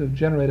don't seem to have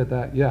generated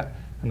that yet.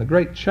 And the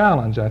great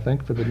challenge, I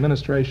think, for the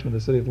administration of the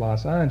city of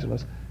Los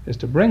Angeles is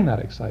to bring that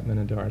excitement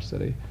into our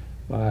city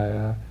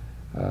by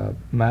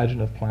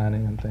imaginative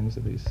planning and things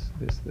of this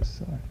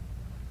sort.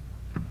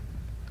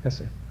 Yes,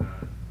 sir.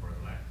 For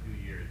the last 2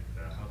 years,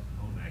 House and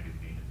Home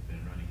magazine has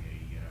been running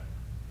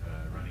a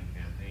running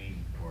campaign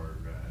for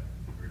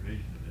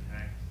revision of the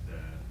tax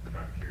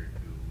structure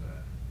to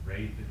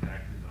raise the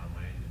taxes on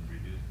land and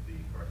reduce the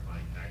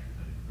corresponding taxes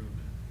on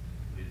improvements.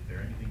 Is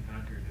there anything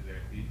contrary to their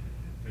thesis?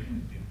 It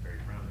certainly seems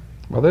very promising.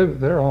 Well,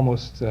 they're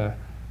almost.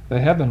 They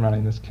have been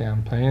running this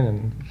campaign,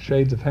 and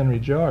shades of Henry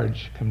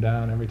George come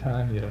down every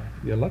time you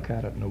look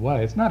at it in a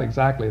way. It's not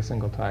exactly a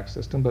single tax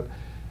system, but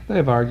they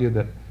have argued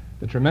that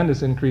the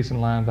tremendous increase in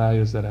land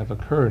values that have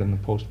occurred in the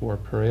post-war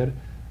period,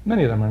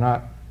 many of them are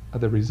not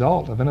the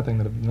result of anything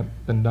that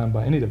have been done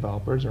by any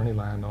developers or any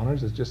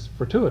landowners. It's just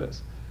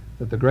fortuitous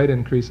that the great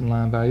increase in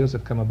land values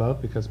have come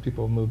about because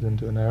people have moved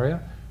into an area,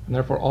 and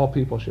therefore all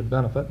people should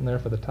benefit, and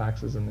therefore the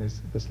taxes in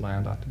this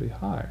land ought to be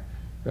higher.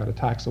 We've got to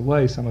tax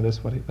away some of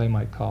this, what they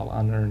might call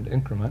unearned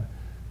increment,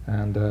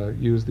 and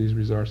use these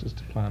resources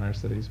to plan our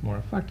cities more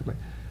effectively.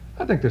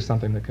 I think there's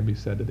something that can be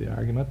said to the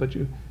argument, but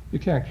you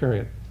can't carry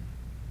it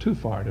too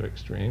far to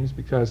extremes,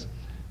 because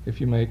if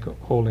you make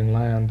holding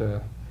land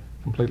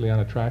completely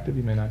unattractive,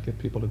 you may not get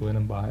people to go in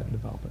and buy it and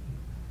develop it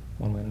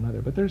one way or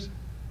another. But there's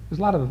a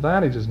lot of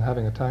advantages in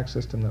having a tax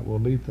system that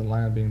will lead to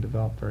land being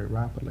developed very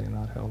rapidly and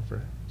not held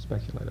for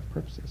speculative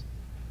purposes.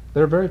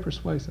 They're very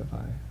persuasive,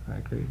 I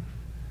agree.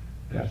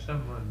 There's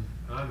someone,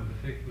 I'm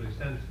particularly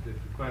sensitive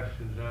to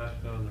questions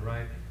asked on the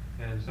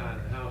right-hand side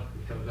of the House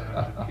because I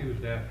was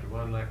accused after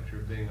one lecture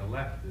of being a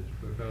leftist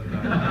because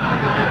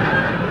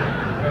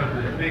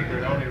the speaker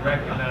had only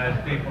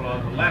recognized people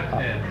on the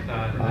left-hand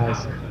side of the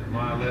House. And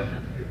while this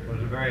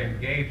was very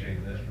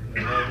engaging, this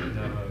notion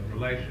of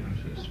a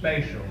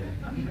spatial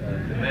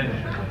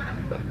dimension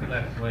of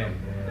left wing,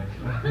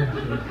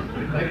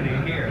 lady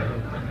here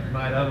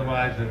might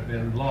otherwise have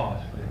been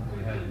lost if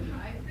we hadn't.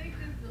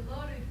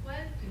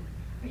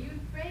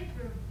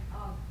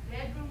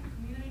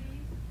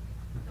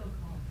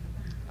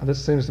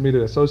 This seems to me to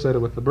be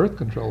associated with the birth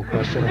control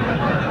question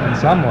in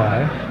some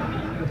way.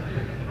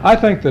 I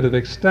think that to the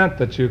extent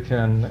that you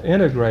can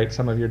integrate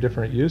some of your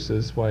different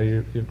uses, why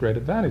you have great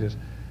advantages.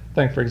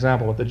 Think, for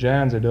example, what the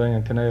Jans are doing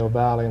in Conejo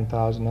Valley and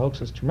Thousand Oaks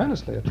is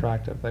tremendously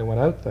attractive. They went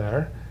out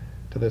there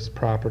to this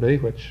property,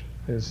 which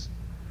is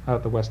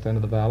out the west end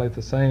of the valley. It's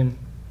the same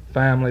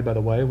family, by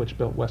the way, which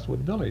built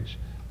Westwood Village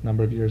a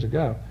number of years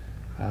ago.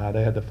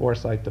 They had the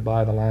foresight to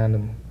buy the land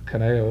in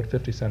Conejo at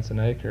 50 cents an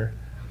acre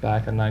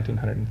back in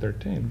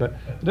 1913. But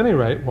at any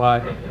rate, why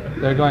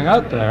they're going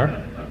out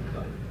there,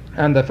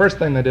 and the first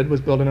thing they did was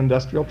build an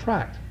industrial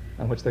tract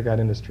on which they got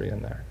industry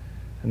in there.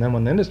 And then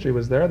when the industry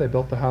was there, they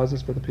built the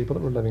houses for the people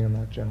that were living in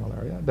that general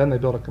area. Then they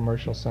built a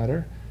commercial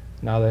center.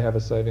 Now they have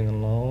a saving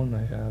and loan.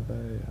 They have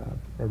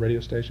a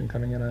radio station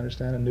coming in, I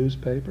understand, a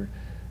newspaper.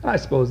 And I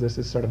suppose this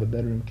is sort of a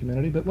bedroom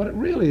community, but what it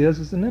really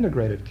is an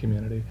integrated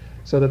community,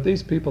 so that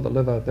these people that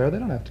live out there, they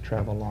don't have to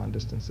travel long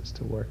distances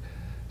to work.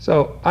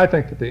 So I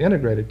think that the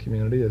integrated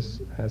community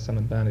has some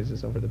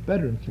advantages over the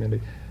bedroom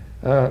community.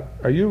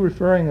 Are you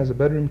referring as a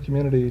bedroom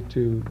community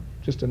to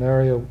just an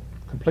area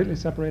completely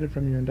separated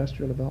from your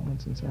industrial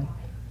developments and so on?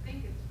 I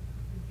think it's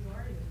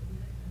majority, isn't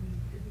it? I mean,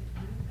 is it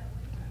used that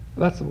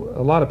way? That's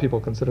a lot of people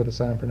consider the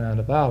San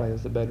Fernando Valley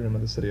as the bedroom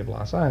of the city of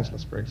Los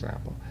Angeles, for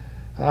example.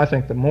 I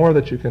think the more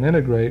that you can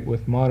integrate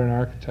with modern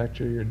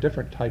architecture, your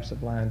different types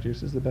of land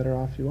uses, the better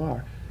off you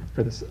are,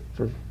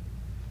 for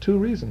two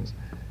reasons.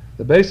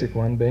 The basic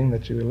one being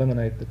that you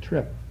eliminate the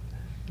trip.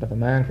 If a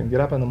man can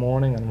get up in the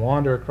morning and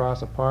wander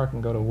across a park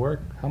and go to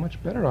work, how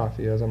much better off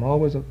he is. I'm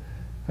always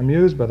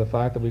amused by the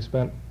fact that we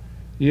spent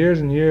years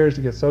and years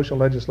to get social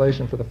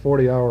legislation for the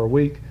 40-hour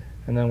week,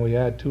 and then we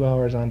add 2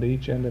 hours onto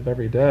each end of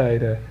every day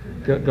to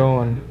get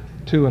going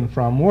to and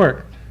from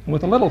work. And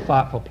with a little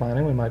thoughtful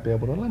planning, we might be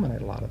able to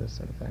eliminate a lot of this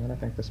sort of thing, and I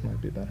think this might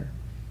be better.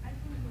 I think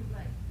it was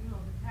like,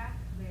 the tax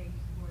base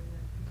for the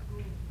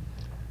schools.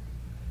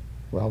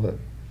 Well,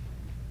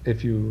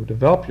 if you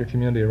develop your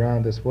community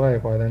around this way,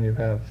 why then you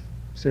have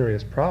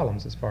serious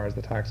problems as far as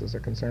the taxes are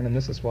concerned, and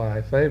this is why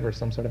I favor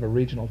some sort of a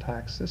regional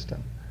tax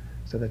system,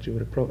 so that you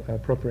would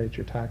appropriate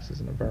your taxes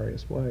in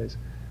various ways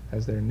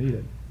as they're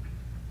needed.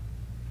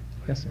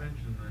 Yes, sir. You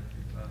mentioned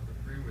that the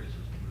freeway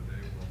system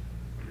today will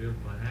be able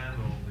to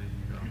handle the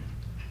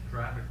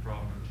traffic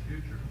problem in the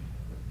future.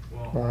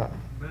 Well,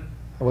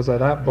 was I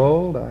that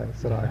bold? I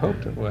said I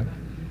hoped it would.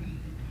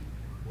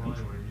 Well,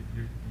 anyway,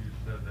 you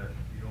said that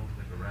you don't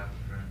think a rapid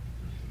transit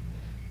system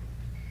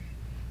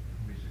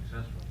will be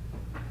successful.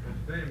 But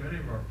today, many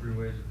of our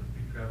freeways at the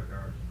peak traffic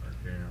hours are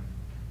jammed.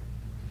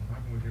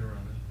 How can we get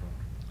around this problem?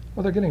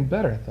 Well, they're getting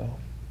better, though.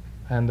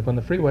 And when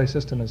the freeway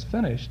system is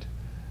finished,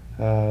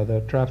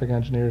 the traffic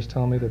engineers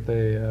tell me that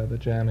the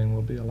jamming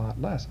will be a lot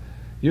less.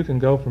 You can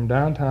go from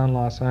downtown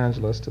Los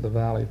Angeles to the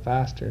valley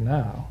faster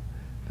now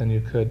than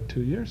you could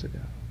 2 years ago,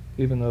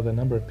 even though the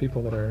number of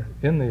people that are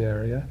in the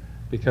area,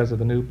 because of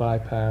the new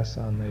bypass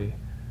on the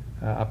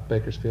up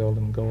Bakersfield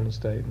and Golden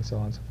State and so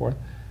on and so forth.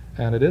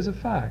 And it is a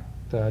fact.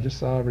 I just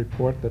saw a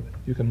report that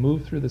you can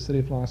move through the city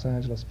of Los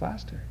Angeles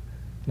faster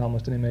than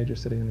almost any major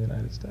city in the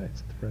United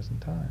States at the present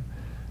time.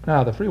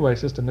 Now, the freeway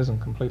system isn't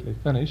completely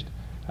finished.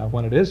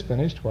 When it is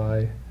finished,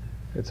 why,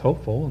 it's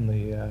hopeful,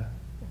 and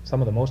some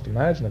of the most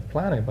imaginative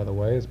planning, by the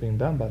way, is being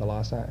done by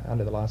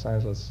under the Los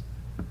Angeles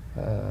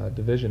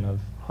Division of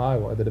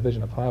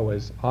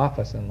Highways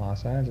office in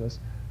Los Angeles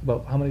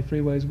about how many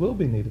freeways will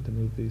be needed to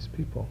move these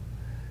people.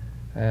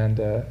 And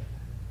a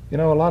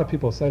lot of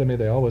people say to me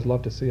they always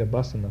love to see a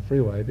bus in the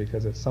freeway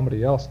because it's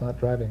somebody else not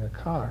driving a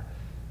car.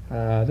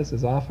 This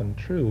is often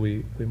true.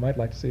 We might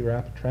like to see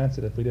rapid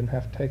transit if we didn't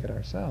have to take it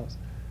ourselves.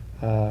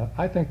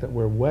 I think that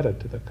we're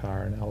wedded to the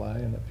car in LA,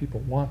 and that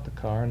people want the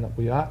car, and that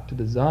we ought to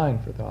design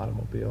for the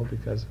automobile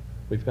because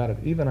we've got it,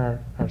 even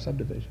our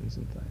subdivisions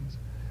and things.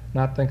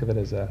 Not think of it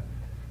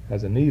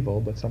as an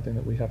evil, but something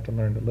that we have to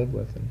learn to live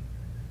with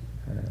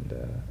and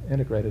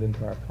integrate it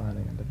into our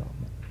planning and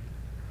development.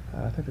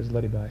 I think there's a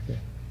lady back here.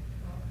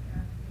 Well,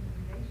 in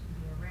relation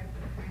to a rapid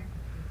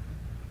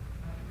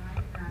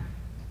transit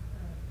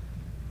system,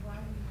 why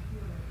do you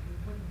feel that we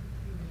wouldn't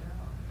see it at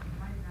all? It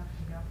might not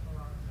be up for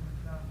our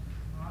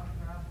small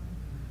problems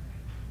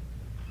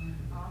and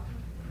also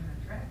in a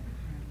traffic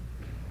transit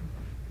system,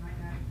 might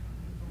not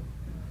people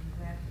do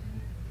that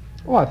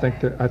too? Well,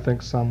 I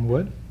think some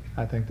would.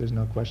 I think there's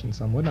no question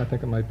some would, and I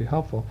think it might be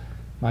helpful.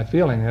 My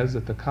feeling is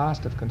that the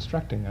cost of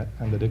constructing it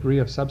and the degree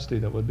of subsidy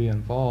that would be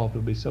involved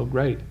would be so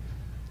great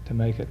to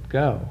make it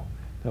go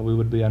that we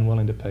would be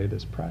unwilling to pay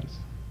this price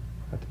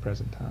at the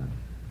present time.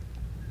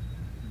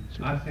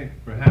 I think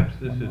perhaps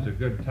this is a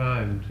good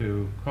time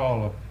to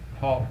call a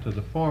halt to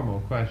the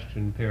formal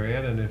question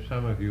period, and if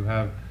some of you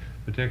have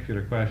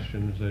particular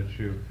questions that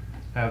you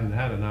haven't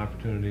had an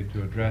opportunity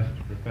to address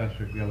to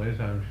Professor Gillies,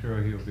 I'm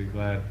sure he'll be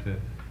glad to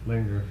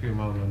linger a few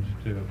moments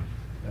to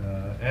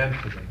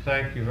answer them.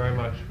 Thank you very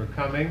much for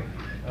coming.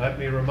 Let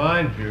me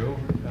remind you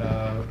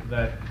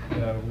that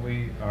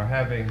we are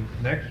having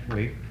next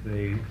week,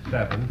 the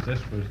 7th, this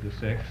was the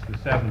 6th, the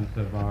 7th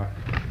of our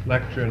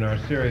lecture in our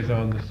series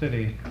on the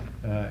city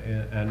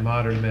and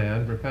modern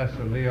man,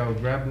 Professor Leo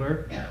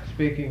Grebler,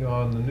 speaking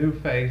on the new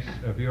face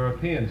of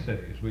European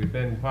cities. We've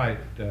been quite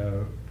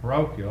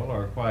parochial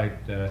or quite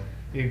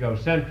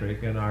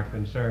egocentric in our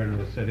concern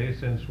with cities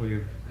since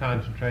we've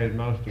concentrated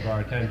most of our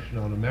attention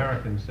on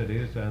American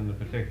cities and the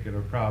particular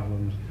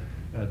problems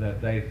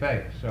that they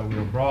face. So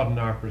we'll broaden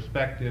our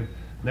perspective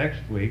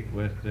next week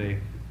with the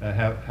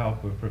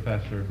help of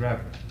Professor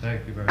Grebler.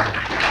 Thank you very much.